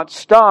will not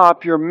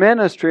stop your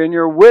ministry and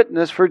your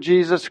witness for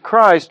Jesus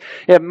Christ.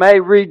 It may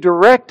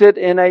redirect it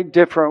in a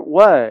different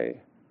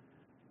way,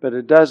 but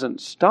it doesn't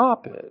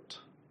stop it.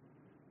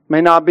 May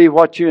not be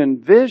what you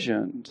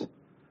envisioned,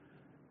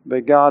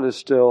 but God is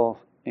still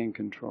in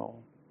control.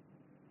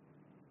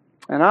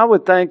 And I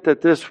would think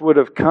that this would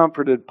have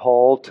comforted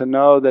Paul to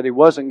know that he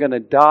wasn't going to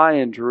die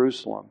in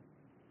Jerusalem.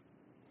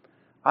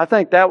 I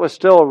think that was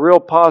still a real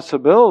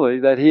possibility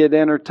that he had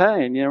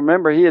entertained.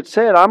 Remember, he had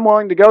said, "I'm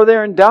willing to go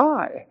there and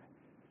die."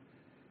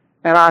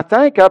 And I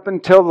think up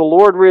until the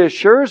Lord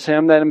reassures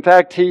him that in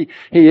fact He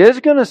is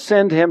going to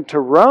send him to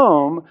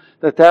Rome,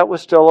 that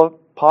was still a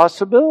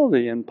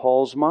possibility in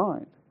Paul's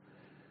mind.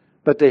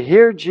 But to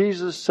hear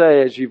Jesus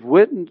say, "As you've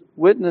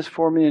witnessed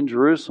for me in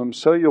Jerusalem,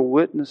 so you'll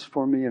witness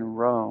for me in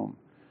Rome."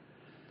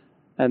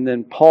 And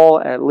then Paul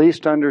at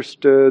least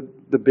understood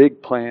the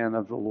big plan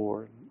of the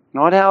Lord.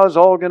 Not how it's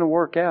all going to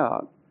work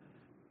out,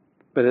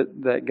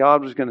 but that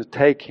God was going to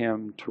take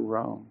him to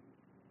Rome.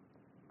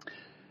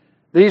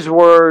 These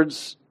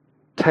words,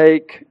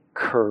 "take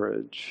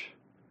courage,"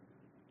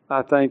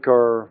 I think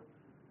are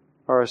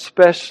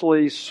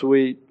especially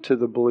sweet to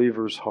the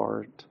believer's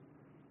heart.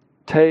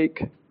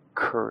 Take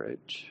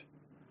courage.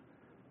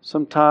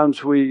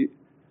 Sometimes we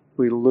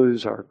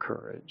lose our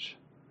courage.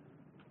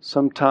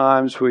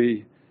 Sometimes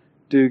we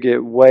do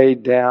get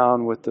weighed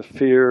down with the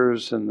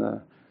fears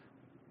and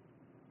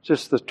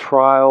just the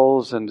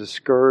trials and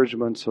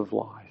discouragements of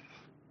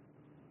life.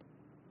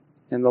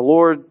 And the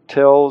Lord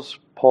tells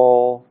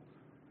Paul,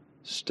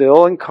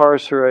 still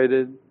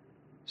incarcerated,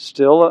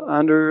 still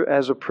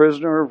as a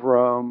prisoner of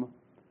Rome,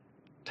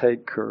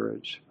 take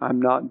courage.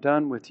 I'm not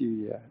done with you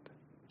yet.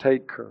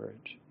 Take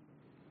courage.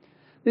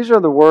 These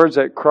are the words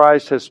that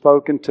Christ has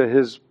spoken to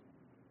His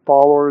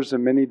followers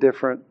in many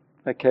different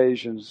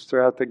occasions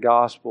throughout the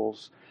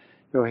Gospels.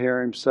 You'll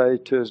hear Him say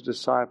to His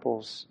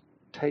disciples,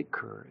 take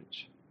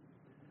courage.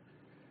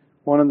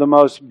 One of the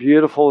most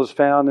beautiful is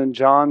found in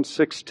John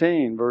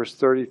 16, verse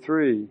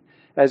 33,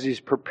 as He's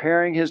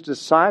preparing His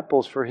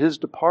disciples for His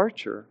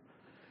departure.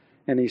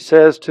 And He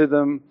says to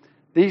them,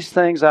 "These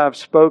things I have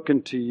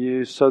spoken to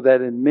you, so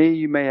that in me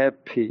you may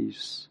have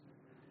peace.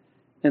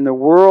 In the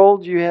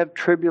world you have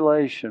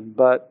tribulation,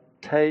 but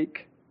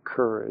take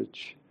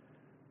courage.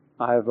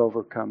 I have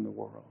overcome the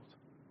world."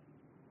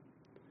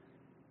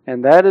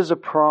 And that is a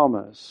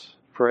promise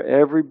for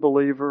every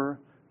believer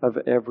of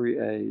every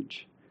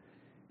age.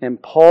 And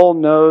Paul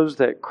knows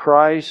that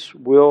Christ's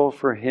will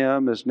for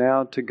him is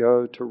now to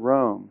go to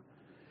Rome.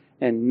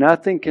 And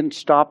nothing can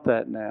stop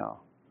that now.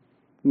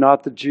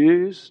 Not the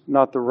Jews,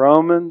 not the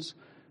Romans,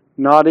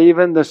 not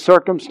even the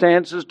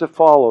circumstances to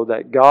follow,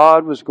 that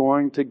God was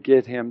going to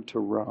get him to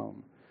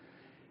Rome.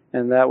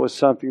 And that was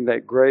something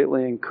that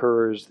greatly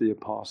encouraged the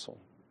apostle.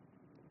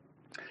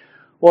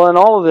 Well, in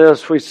all of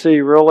this, we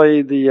see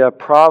really the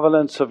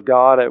providence of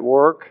God at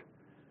work,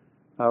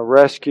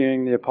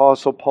 rescuing the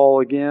Apostle Paul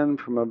again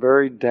from a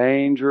very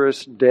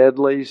dangerous,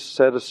 deadly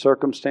set of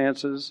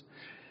circumstances.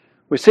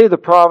 We see the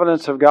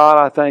providence of God,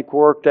 I think,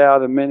 worked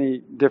out in many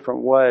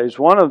different ways.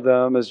 One of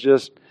them is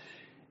just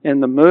in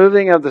the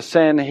moving of the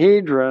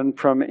Sanhedrin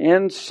from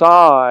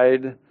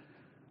inside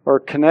or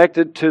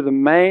connected to the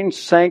main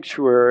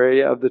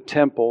sanctuary of the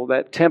temple,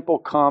 that temple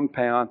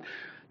compound,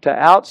 to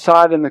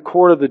outside in the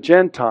court of the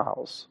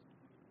Gentiles,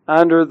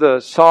 under the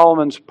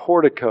Solomon's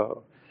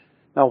portico.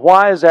 Now,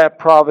 why is that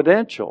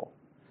providential?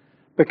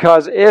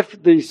 Because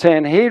if the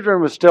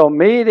Sanhedrin was still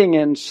meeting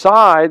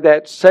inside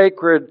that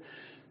sacred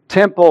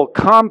temple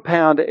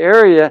compound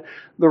area,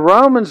 the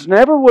Romans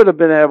never would have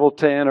been able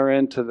to enter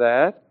into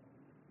that.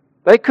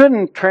 They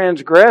couldn't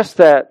transgress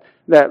that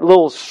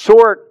little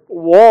short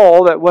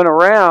wall that went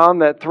around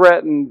that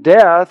threatened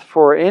death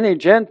for any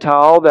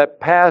Gentile that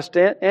passed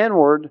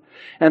inward,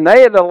 and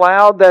they had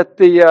allowed that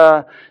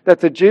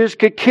the Jews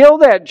could kill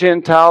that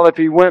Gentile if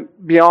he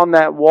went beyond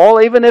that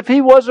wall, even if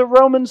he was a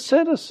Roman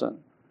citizen.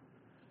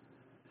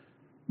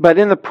 But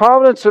in the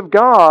providence of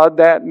God,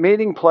 that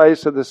meeting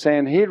place of the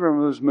Sanhedrin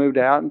was moved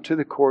out into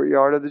the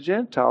courtyard of the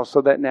Gentiles,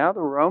 so that now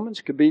the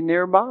Romans could be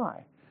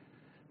nearby.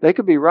 They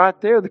could be right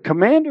there. The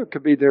commander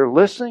could be there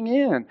listening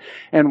in.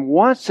 And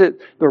once the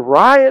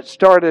riot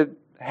started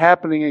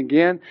happening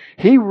again,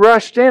 he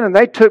rushed in and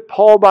they took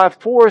Paul by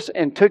force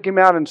and took him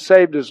out and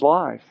saved his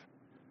life.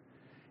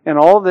 And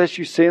all this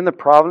you see in the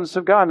providence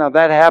of God. Now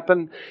that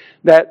happened,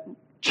 that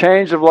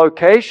change of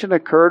location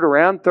occurred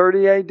around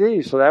 30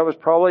 AD. So that was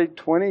probably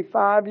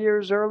 25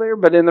 years earlier.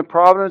 But in the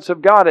providence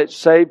of God, it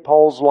saved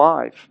Paul's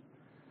life.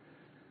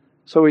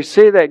 So we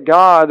see that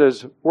God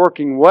is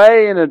working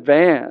way in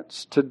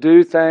advance to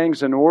do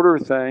things and order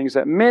things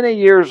that many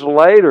years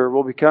later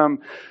will become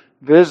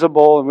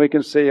visible, and we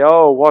can see,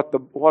 oh,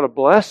 what a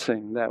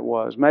blessing that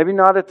was. Maybe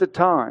not at the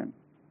time.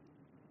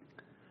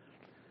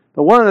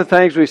 But one of the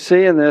things we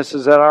see in this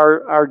is that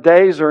our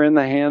days are in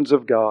the hands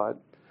of God.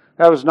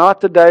 That was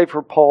not the day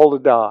for Paul to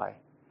die.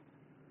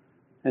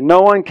 And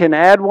no one can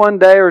add one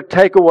day or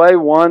take away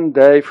one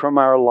day from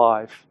our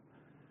life.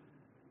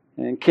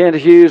 And Kent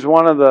Hughes,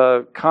 one of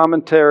the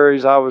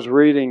commentaries I was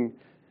reading,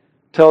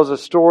 tells a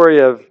story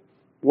of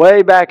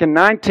way back in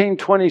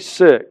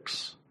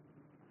 1926,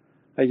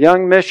 a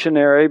young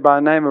missionary by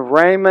the name of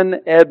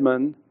Raymond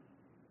Edmond,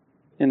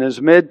 in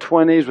his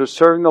mid-20s, was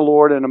serving the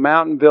Lord in a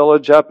mountain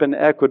village up in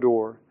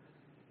Ecuador.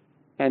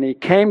 And he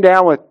came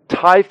down with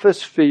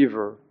typhus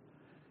fever.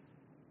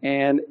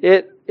 And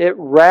it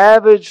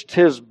ravaged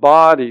his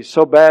body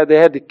so bad they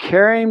had to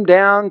carry him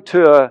down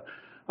to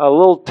a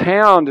little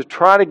town to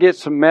try to get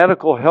some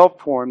medical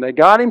help for him. They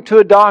got him to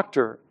a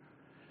doctor.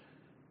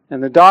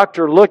 And the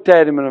doctor looked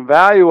at him and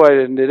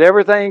evaluated and did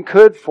everything he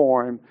could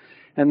for him.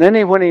 And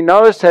then when he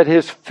noticed that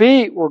his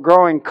feet were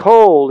growing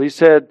cold, he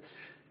said,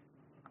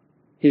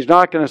 he's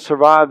not going to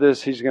survive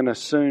this. He's going to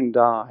soon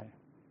die.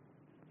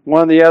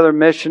 One of the other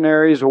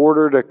missionaries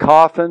ordered a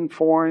coffin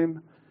for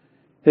him.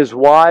 His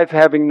wife,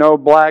 having no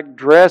black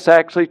dress,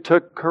 actually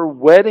took her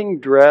wedding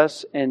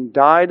dress and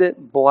dyed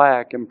it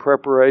black in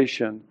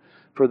preparation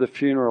for the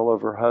funeral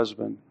of her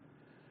husband.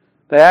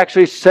 They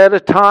actually set a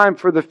time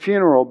for the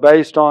funeral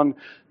based on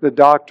the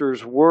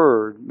doctor's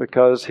word,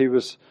 because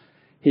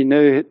he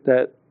knew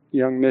that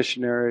young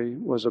missionary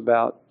was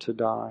about to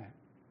die.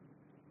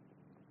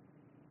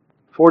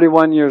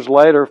 41 years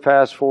later,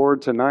 fast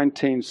forward to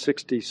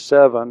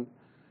 1967,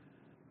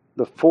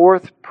 the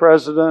fourth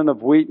president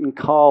of Wheaton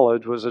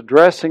College was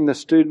addressing the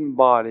student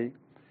body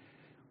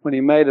when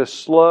he made a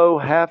slow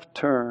half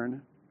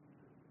turn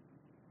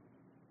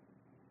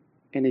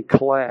and he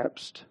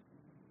collapsed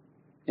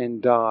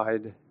and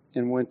died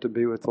and went to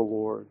be with the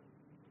Lord.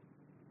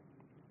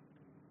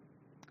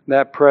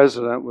 That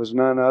president was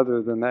none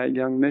other than that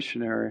young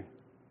missionary.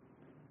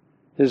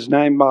 His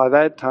name by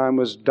that time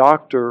was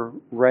Dr.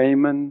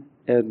 Raymond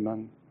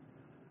Edmond.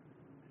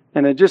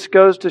 And it just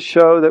goes to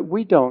show that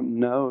we don't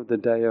know the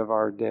day of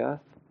our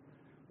death.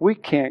 We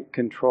can't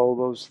control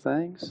those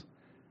things.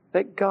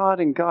 That God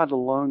and God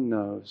alone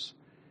knows.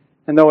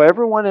 And though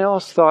everyone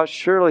else thought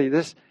surely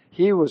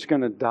he was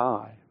going to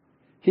die,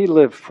 he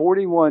lived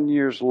 41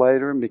 years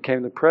later and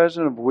became the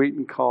president of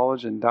Wheaton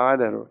College and died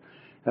at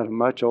a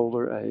much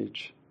older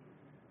age.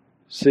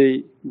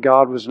 See,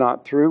 God was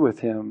not through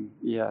with him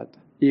yet,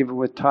 even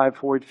with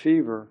typhoid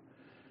fever.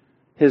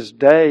 His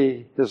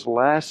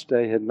last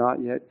day had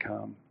not yet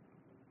come.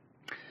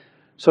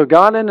 So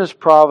God in His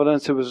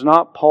providence, it was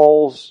not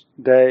Paul's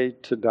day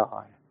to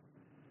die.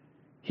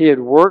 He had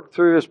worked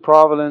through His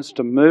providence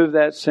to move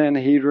that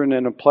Sanhedrin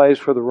in a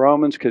place where the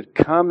Romans could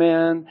come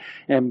in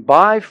and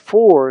by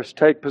force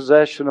take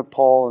possession of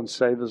Paul and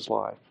save his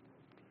life.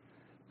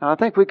 Now, I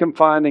think we can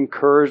find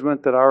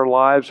encouragement that our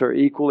lives are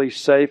equally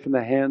safe in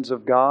the hands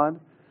of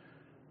God.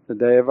 The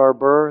day of our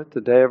birth,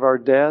 the day of our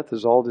death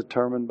is all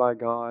determined by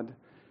God.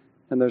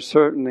 And there's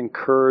certain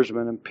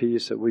encouragement and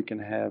peace that we can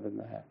have in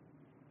that.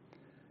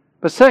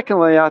 But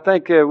secondly, I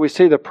think we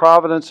see the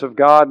providence of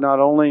God not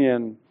only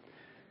in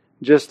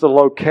just the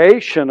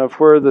location of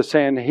where the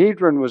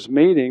Sanhedrin was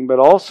meeting, but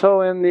also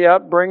in the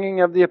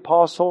upbringing of the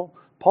Apostle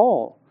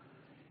Paul,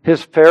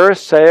 his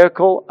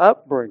Pharisaical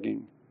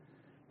upbringing.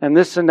 And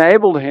this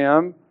enabled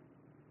him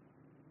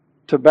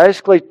to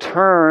basically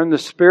turn the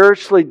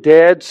spiritually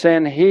dead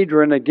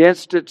Sanhedrin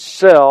against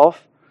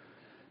itself,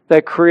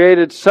 that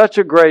created such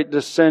a great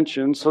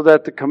dissension so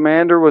that the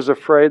commander was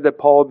afraid that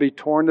Paul would be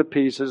torn to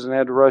pieces and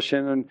had to rush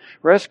in and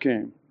rescue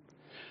him.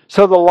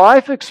 So the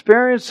life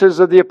experiences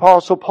of the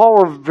Apostle Paul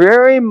were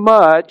very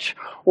much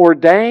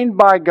ordained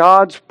by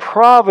God's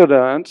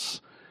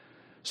providence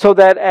so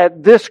that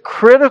at this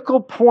critical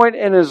point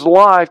in his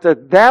life,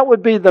 that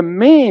would be the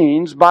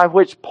means by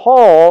which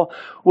Paul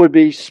would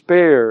be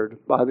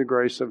spared by the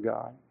grace of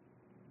God.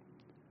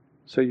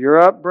 So your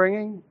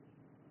upbringing,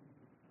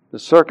 the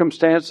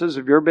circumstances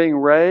of your being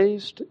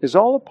raised, is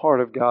all a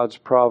part of God's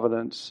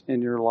providence in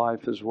your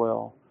life as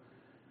well.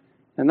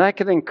 And that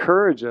can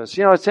encourage us.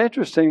 You know, it's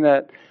interesting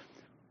that,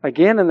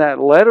 again, in that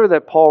letter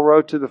that Paul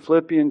wrote to the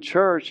Philippian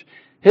church,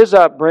 his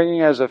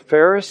upbringing as a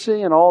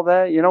Pharisee and all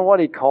that, you know what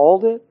he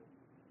called it?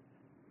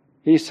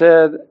 He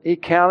said he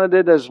counted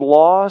it as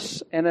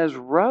loss and as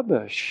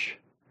rubbish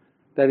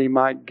that he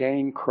might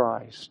gain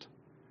Christ.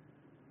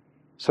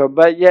 So,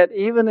 but yet,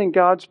 even in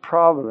God's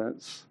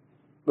providence,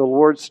 the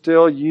Lord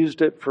still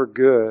used it for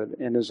good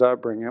in his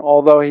upbringing,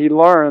 although he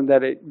learned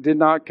that it did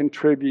not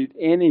contribute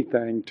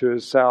anything to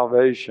his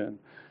salvation,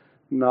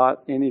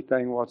 not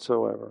anything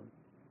whatsoever.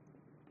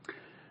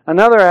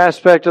 Another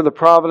aspect of the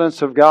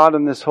providence of God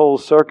in this whole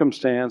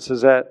circumstance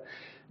is that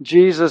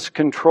Jesus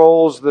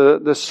controls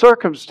the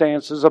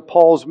circumstances of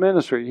Paul's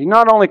ministry. He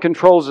not only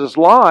controls his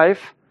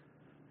life,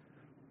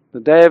 the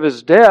day of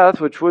his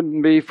death, which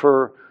wouldn't be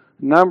for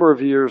a number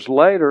of years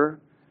later,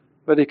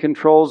 but he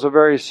controls the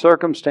very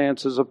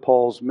circumstances of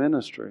Paul's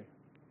ministry.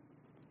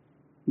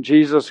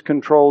 Jesus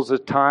controls the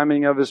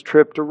timing of his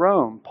trip to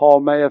Rome. Paul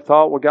may have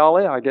thought, well,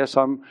 golly, I guess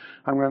I'm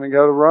going to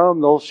go to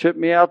Rome. They'll ship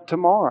me out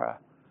tomorrow.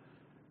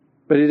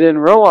 But he didn't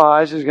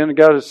realize he's going to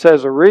go to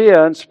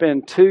Caesarea and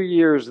spend 2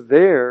 years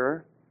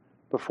there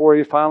before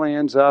he finally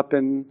ends up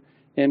in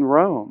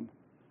Rome.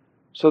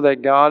 So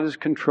that God is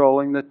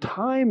controlling the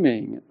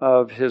timing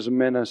of his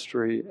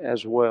ministry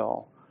as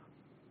well.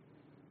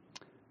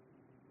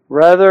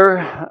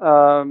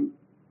 Rather,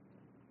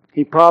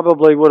 he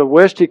probably would have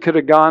wished he could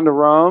have gone to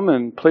Rome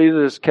and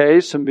pleaded his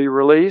case and be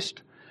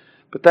released.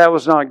 But that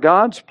was not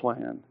God's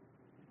plan.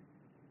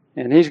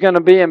 And he's going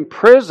to be in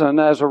prison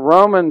as a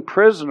Roman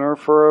prisoner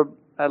for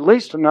at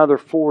least another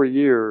 4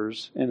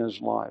 years in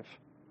his life.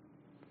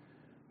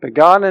 But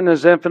God in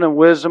His infinite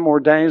wisdom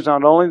ordains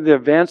not only the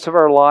events of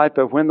our life,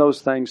 but when those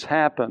things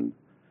happen.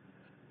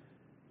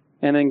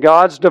 And in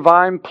God's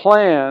divine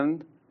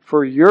plan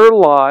for your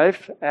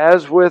life,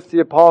 as with the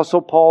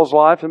Apostle Paul's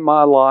life and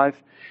my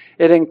life,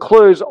 it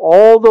includes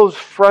all those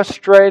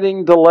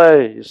frustrating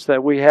delays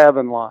that we have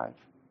in life.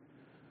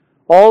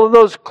 All of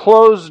those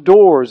closed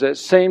doors that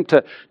seem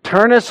to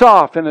turn us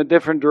off in a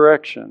different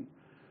direction.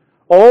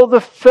 All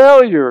the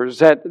failures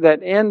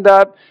that end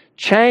up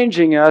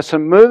changing us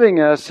and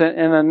moving us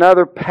in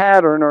another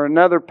pattern or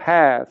another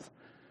path.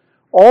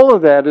 All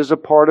of that is a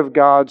part of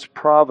God's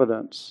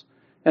providence.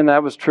 And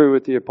that was true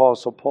with the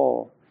Apostle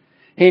Paul.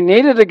 He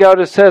needed to go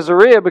to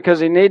Caesarea because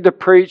he needed to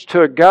preach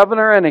to a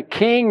governor and a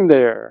king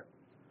there.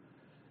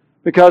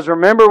 Because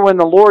remember when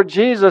the Lord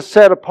Jesus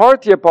set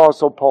apart the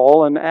Apostle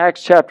Paul in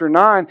Acts chapter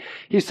 9,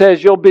 He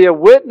says, you'll be a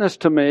witness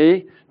to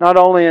me, not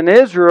only in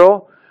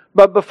Israel,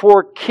 but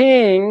before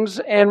kings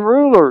and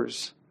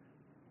rulers.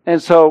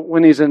 And so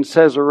when he's in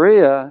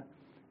Caesarea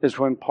is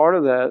when part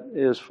of that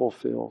is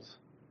fulfilled.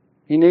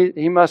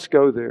 He must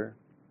go there.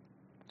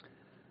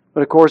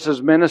 But of course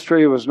his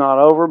ministry was not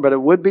over, but it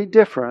would be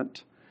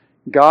different.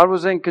 God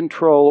was in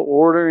control,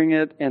 ordering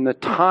it, and the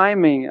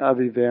timing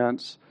of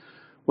events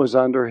was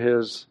under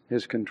His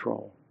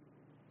control.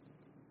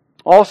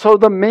 Also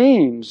the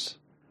means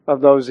of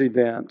those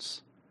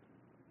events.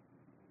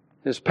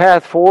 His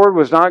path forward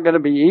was not going to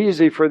be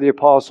easy for the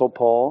Apostle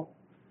Paul.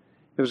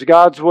 It was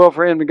God's will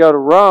for him to go to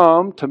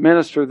Rome to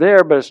minister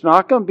there, but it's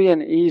not going to be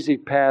an easy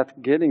path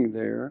getting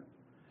there.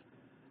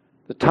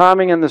 The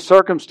timing and the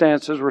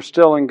circumstances were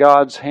still in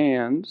God's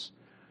hands.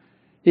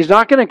 He's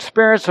not going to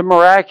experience a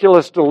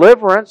miraculous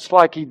deliverance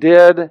like he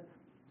did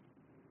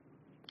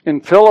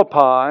in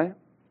Philippi,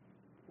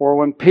 or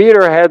when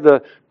Peter had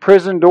the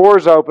prison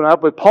doors open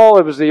up. With Paul,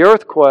 it was the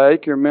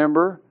earthquake, you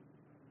remember?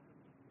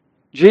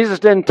 Jesus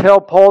didn't tell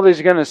Paul that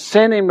He's going to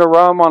send him to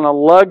Rome on a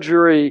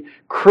luxury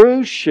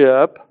cruise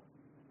ship.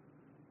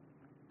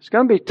 It's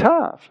going to be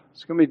tough.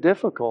 It's going to be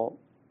difficult.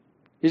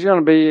 He's going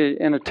to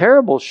be in a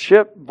terrible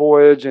ship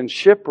voyage and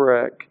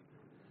shipwreck.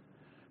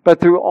 But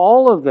through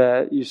all of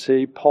that, you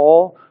see,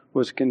 Paul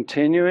was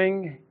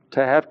continuing to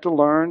have to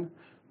learn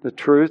the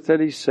truth that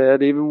he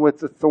said, even with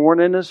the thorn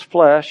in his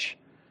flesh,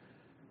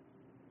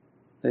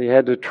 that he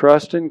had to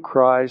trust in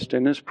Christ,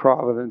 in His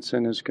providence,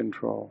 in His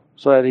control.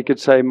 So that he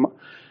could say,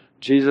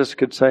 Jesus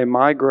could say,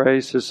 my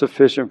grace is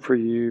sufficient for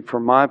you, for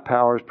my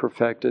power is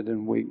perfected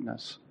in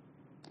weakness.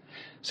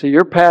 See,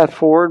 your path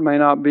forward may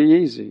not be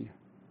easy.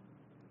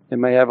 It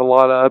may have a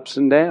lot of ups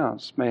and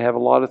downs. It may have a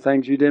lot of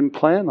things you didn't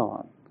plan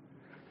on.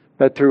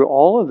 But through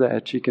all of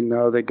that, you can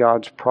know that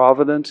God's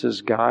providence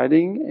is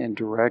guiding and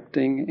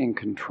directing and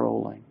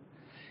controlling.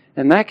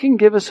 And that can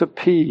give us a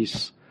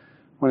peace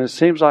when it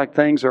seems like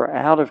things are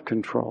out of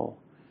control.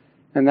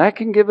 And that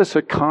can give us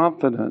a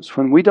confidence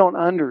when we don't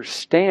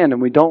understand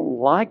and we don't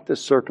like the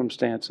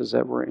circumstances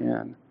that we're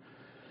in.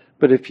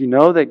 But if you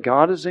know that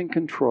God is in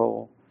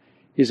control,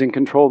 He's in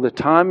control of the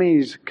timing,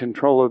 He's in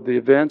control of the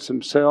events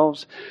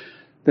themselves,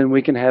 then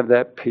we can have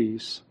that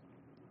peace.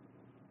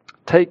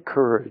 Take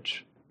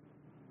courage,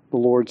 the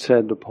Lord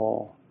said to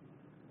Paul.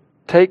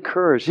 Take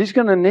courage. He's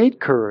going to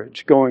need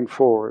courage going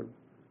forward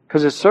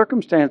because His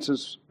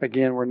circumstances,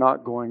 again, were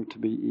not going to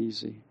be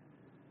easy.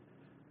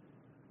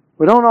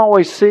 We don't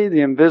always see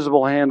the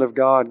invisible hand of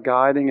God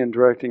guiding and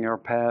directing our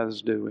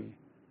paths, do we?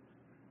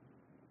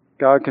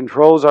 God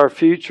controls our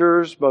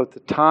futures, both the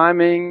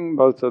timing,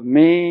 both the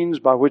means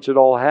by which it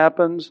all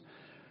happens.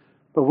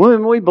 But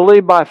when we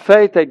believe by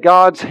faith that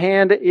God's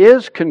hand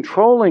is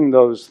controlling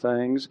those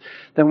things,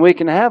 then we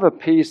can have a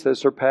peace that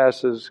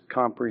surpasses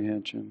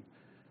comprehension.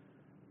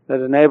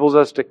 That enables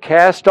us to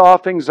cast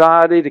off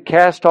anxiety, to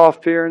cast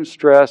off fear and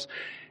stress,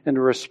 and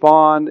to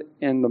respond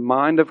in the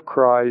mind of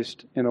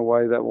Christ in a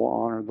way that will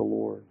honor the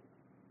Lord.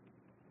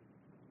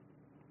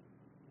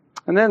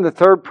 And then the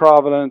third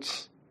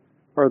providence,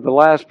 or the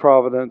last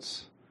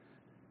providence,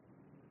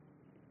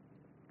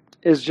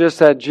 is just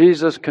that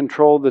Jesus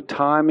controlled the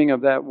timing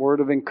of that word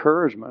of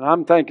encouragement.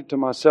 I'm thinking to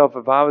myself,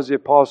 if I was the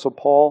Apostle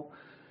Paul,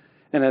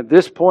 and at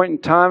this point in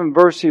time, in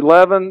verse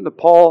 11,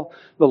 the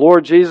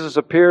Lord Jesus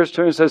appears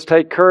to him and says,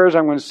 take courage,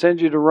 I'm going to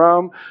send you to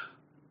Rome.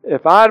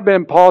 If I had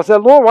been Paul, I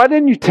said, Lord, why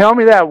didn't you tell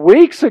me that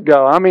weeks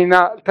ago? I mean,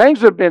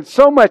 things would have been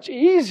so much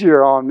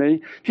easier on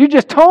me if you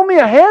just told me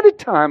ahead of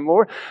time,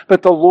 Lord.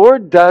 But the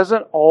Lord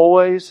doesn't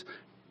always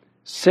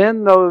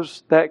send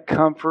that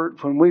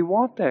comfort when we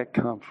want that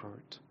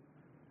comfort.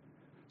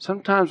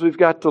 Sometimes we've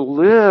got to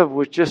live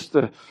with just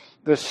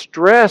the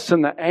stress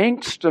and the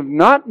angst of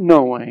not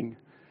knowing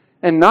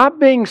and not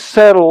being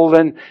settled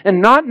and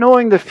not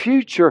knowing the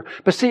future.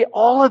 But see,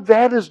 all of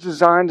that is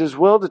designed as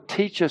well to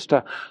teach us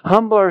to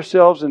humble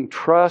ourselves and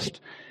trust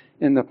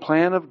in the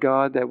plan of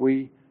God that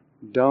we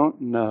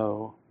don't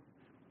know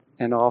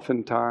and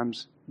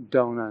oftentimes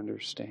don't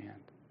understand.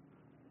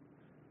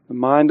 The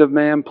mind of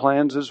man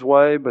plans his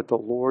way, but the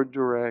Lord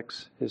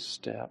directs his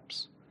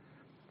steps.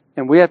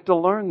 And we have to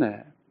learn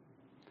that.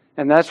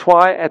 And that's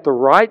why at the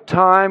right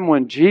time,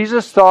 when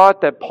Jesus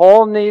thought that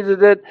Paul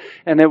needed it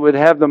and it would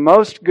have the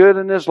most good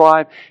in his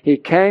life, He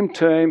came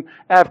to him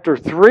after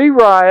 3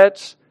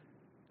 riots,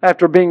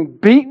 after being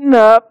beaten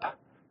up,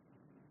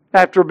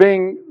 after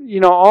being,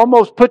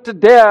 almost put to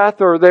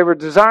death, or they were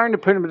desiring to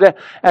put him to death.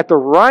 At the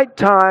right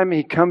time,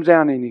 He comes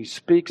down and He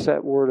speaks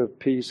that word of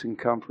peace and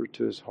comfort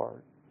to his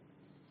heart.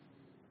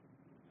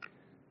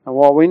 And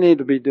what we need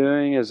to be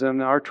doing is in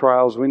our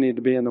trials, we need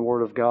to be in the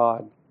Word of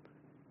God.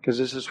 Because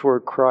this is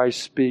where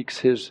Christ speaks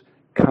His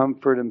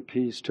comfort and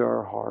peace to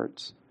our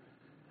hearts.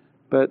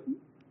 But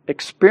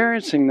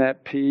experiencing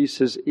that peace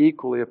is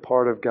equally a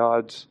part of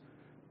God's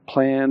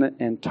plan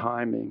and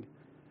timing.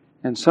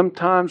 And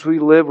sometimes we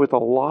live with a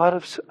lot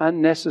of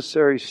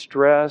unnecessary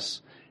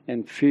stress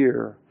and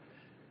fear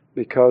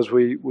because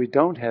we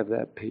don't have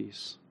that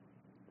peace.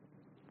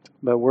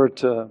 But we're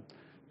to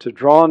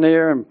draw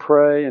near and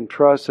pray and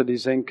trust that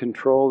He's in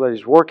control, that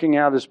He's working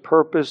out His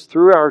purpose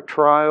through our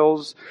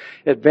trials,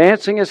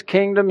 advancing His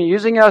kingdom,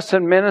 using us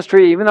in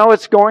ministry, even though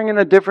it's going in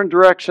a different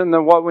direction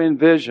than what we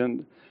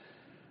envisioned.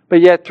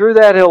 But yet through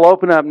that, He'll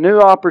open up new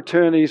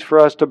opportunities for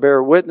us to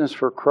bear witness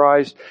for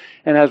Christ.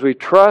 And as we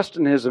trust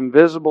in His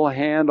invisible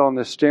hand on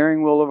the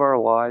steering wheel of our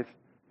life,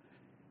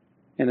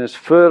 and His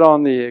foot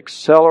on the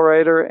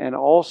accelerator and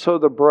also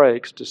the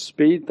brakes to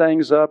speed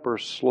things up or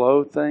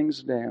slow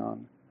things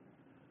down,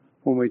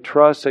 when we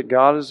trust that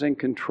God is in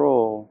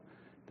control,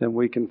 then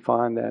we can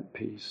find that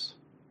peace.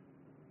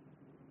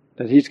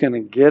 That He's going to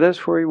get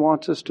us where He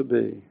wants us to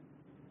be.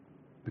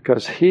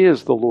 Because He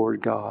is the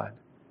Lord God.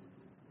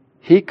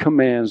 He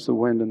commands the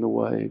wind and the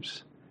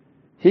waves.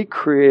 He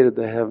created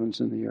the heavens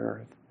and the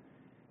earth.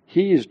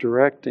 He is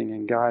directing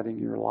and guiding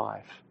your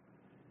life.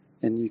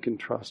 And you can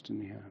trust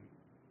in Him.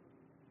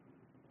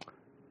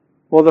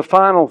 Well, the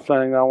final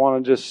thing I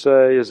want to just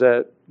say is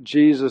that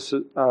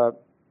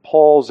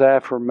Paul's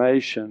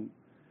affirmation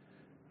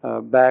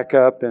back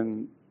up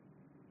in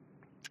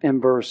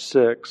verse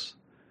 6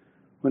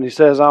 when he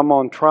says, I'm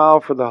on trial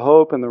for the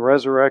hope and the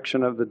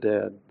resurrection of the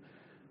dead.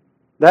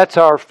 That's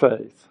our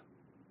faith.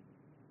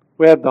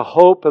 We have the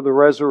hope of the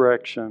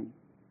resurrection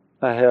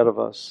ahead of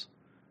us.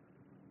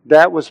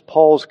 That was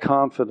Paul's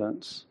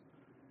confidence.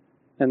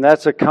 And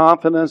that's a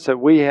confidence that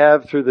we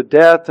have through the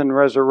death and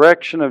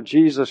resurrection of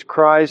Jesus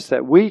Christ,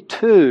 that we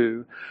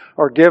too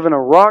are given a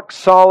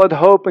rock-solid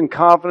hope and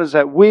confidence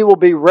that we will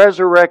be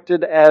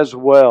resurrected as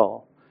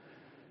well.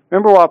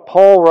 Remember what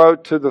Paul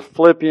wrote to the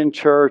Philippian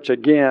church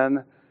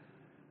again.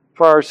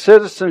 For our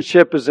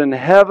citizenship is in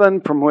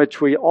heaven, from which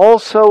we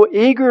also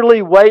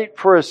eagerly wait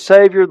for a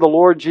Savior, the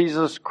Lord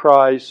Jesus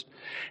Christ.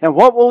 And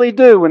what will He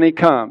do when He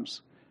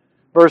comes?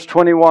 Verse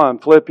 21,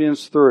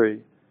 Philippians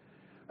 3.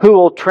 who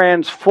will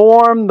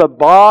transform the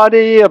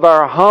body of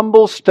our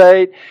humble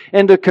state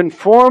into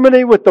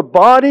conformity with the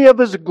body of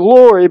His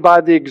glory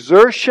by the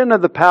exertion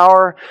of the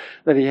power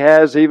that He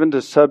has even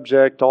to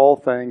subject all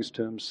things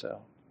to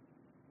Himself.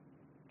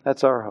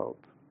 That's our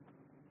hope.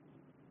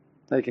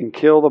 They can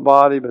kill the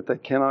body, but they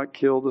cannot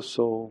kill the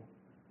soul.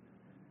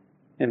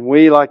 And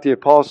we, like the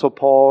Apostle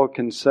Paul,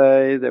 can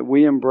say that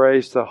we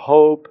embrace the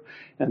hope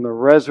and the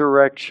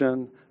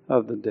resurrection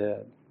of the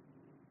dead.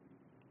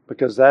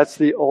 Because that's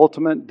the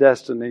ultimate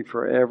destiny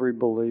for every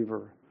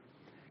believer.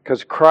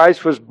 Because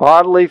Christ was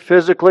bodily,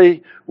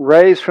 physically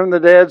raised from the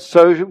dead,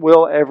 so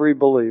will every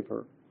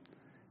believer.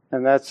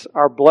 And that's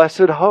our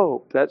blessed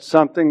hope. That's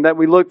something that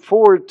we look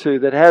forward to,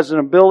 that has an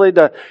ability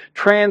to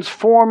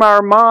transform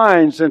our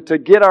minds and to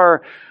get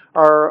our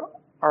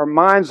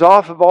minds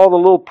off of all the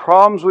little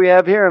problems we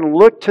have here and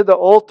look to the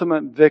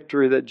ultimate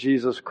victory that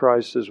Jesus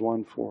Christ has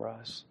won for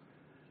us.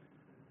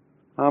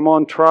 I'm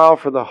on trial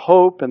for the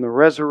hope and the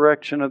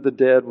resurrection of the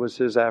dead was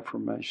his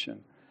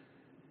affirmation.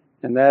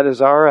 And that is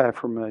our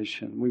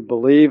affirmation. We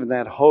believe in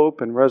that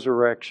hope and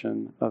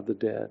resurrection of the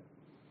dead.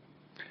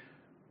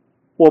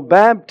 Well,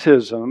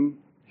 baptism,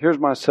 here's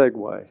my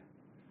segue.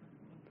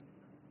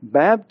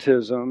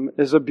 Baptism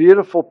is a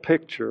beautiful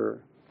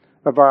picture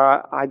of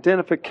our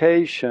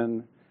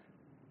identification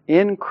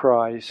in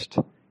Christ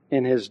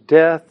in His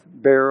death,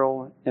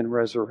 burial, and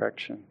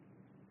resurrection.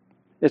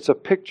 It's a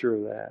picture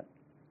of that.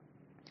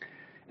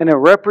 And it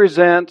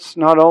represents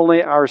not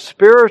only our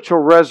spiritual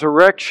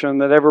resurrection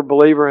that every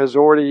believer has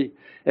already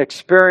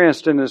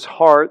experienced in his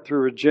heart through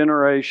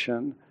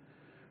regeneration,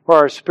 where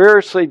our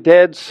spiritually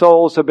dead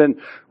souls have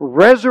been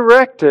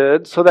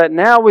resurrected so that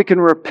now we can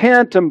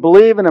repent and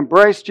believe and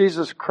embrace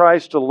Jesus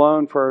Christ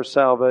alone for our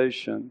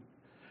salvation.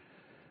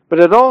 But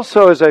it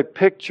also is a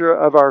picture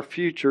of our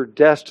future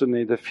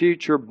destiny, the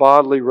future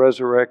bodily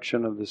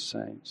resurrection of the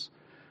saints.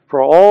 For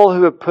all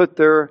who have put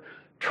their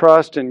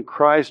trust in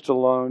Christ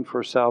alone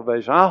for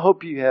salvation. I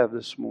hope you have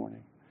this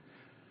morning.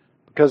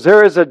 Because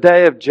there is a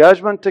day of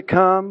judgment to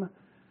come.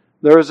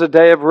 There is a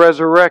day of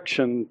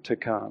resurrection to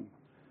come.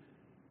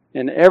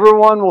 And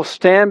everyone will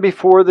stand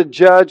before the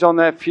judge on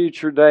that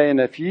future day. And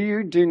if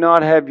you do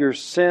not have your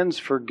sins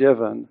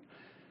forgiven,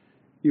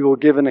 you will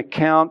give an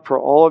account for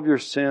all of your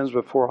sins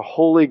before a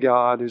holy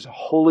God who's a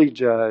holy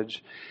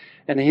judge.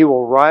 And He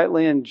will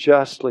rightly and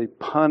justly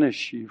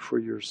punish you for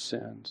your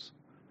sins.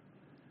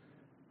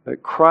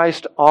 But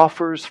Christ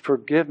offers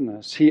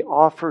forgiveness. He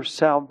offers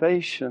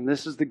salvation.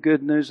 This is the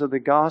good news of the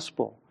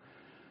gospel.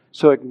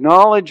 So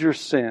acknowledge your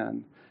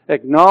sin.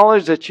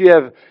 Acknowledge that you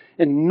have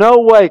in no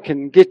way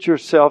can get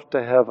yourself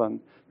to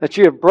heaven. That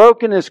you have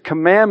broken His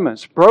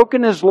commandments,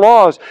 broken His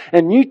laws,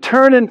 and you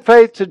turn in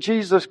faith to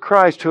Jesus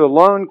Christ, who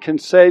alone can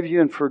save you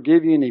and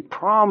forgive you. And He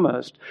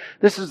promised,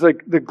 this is the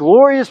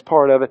glorious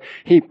part of it,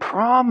 He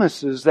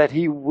promises that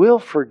He will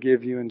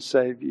forgive you and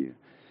save you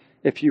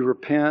if you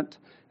repent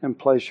and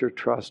place your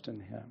trust in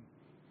Him.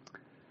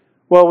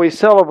 Well, we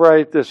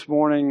celebrate this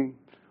morning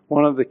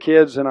one of the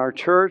kids in our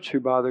church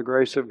who, by the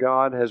grace of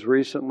God, has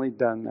recently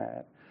done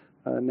that.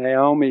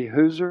 Naomi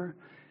Hooser.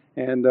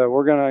 And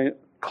we're going to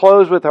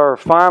close with our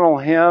final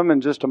hymn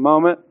in just a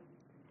moment.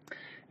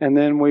 And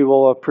then we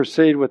will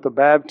proceed with the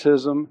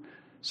baptism.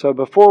 So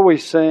before we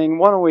sing,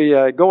 why don't we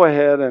go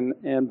ahead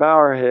and bow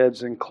our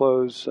heads and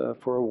close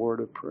for a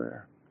word of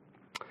prayer.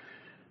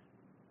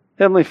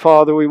 Heavenly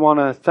Father, we want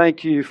to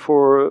thank You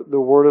for the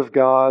Word of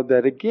God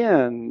that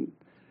again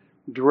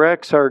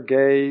directs our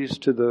gaze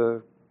to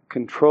the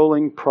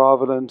controlling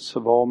providence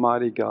of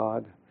Almighty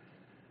God.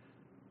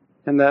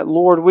 And that,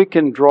 Lord, we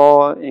can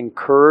draw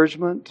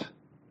encouragement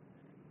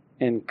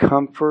and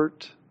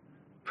comfort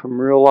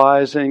from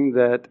realizing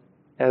that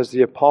as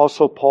the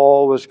Apostle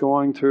Paul was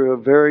going through a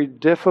very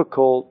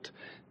difficult,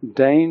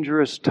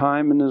 dangerous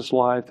time in his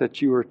life,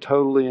 that You are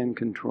totally in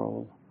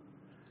control.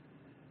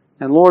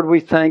 And Lord, we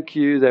thank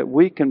You that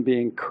we can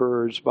be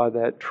encouraged by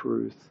that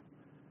truth.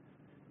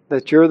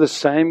 That You're the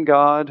same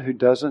God who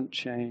doesn't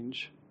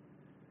change.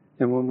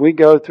 And when we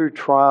go through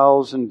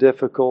trials and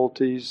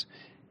difficulties,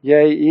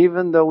 yea,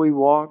 even though we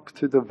walk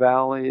through the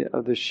valley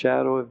of the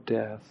shadow of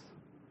death,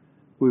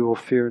 we will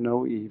fear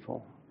no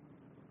evil,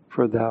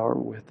 for Thou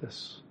art with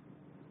us.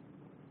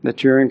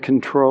 That You're in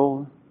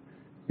control,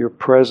 Your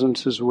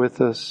presence is with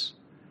us,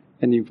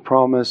 and You've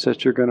promised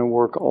that You're going to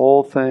work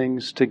all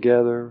things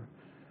together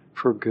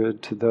for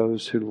good to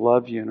those who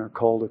love You and are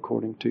called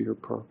according to Your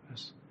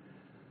purpose.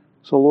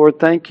 So Lord,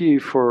 thank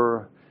You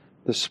for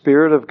the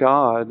Spirit of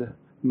God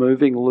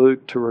moving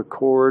Luke to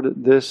record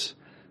this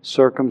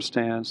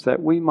circumstance,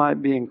 that we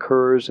might be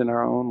encouraged in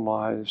our own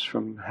lives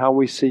from how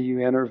we see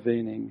You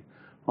intervening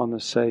on the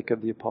sake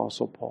of the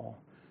Apostle Paul.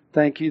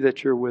 Thank You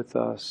that You're with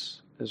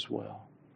us as well.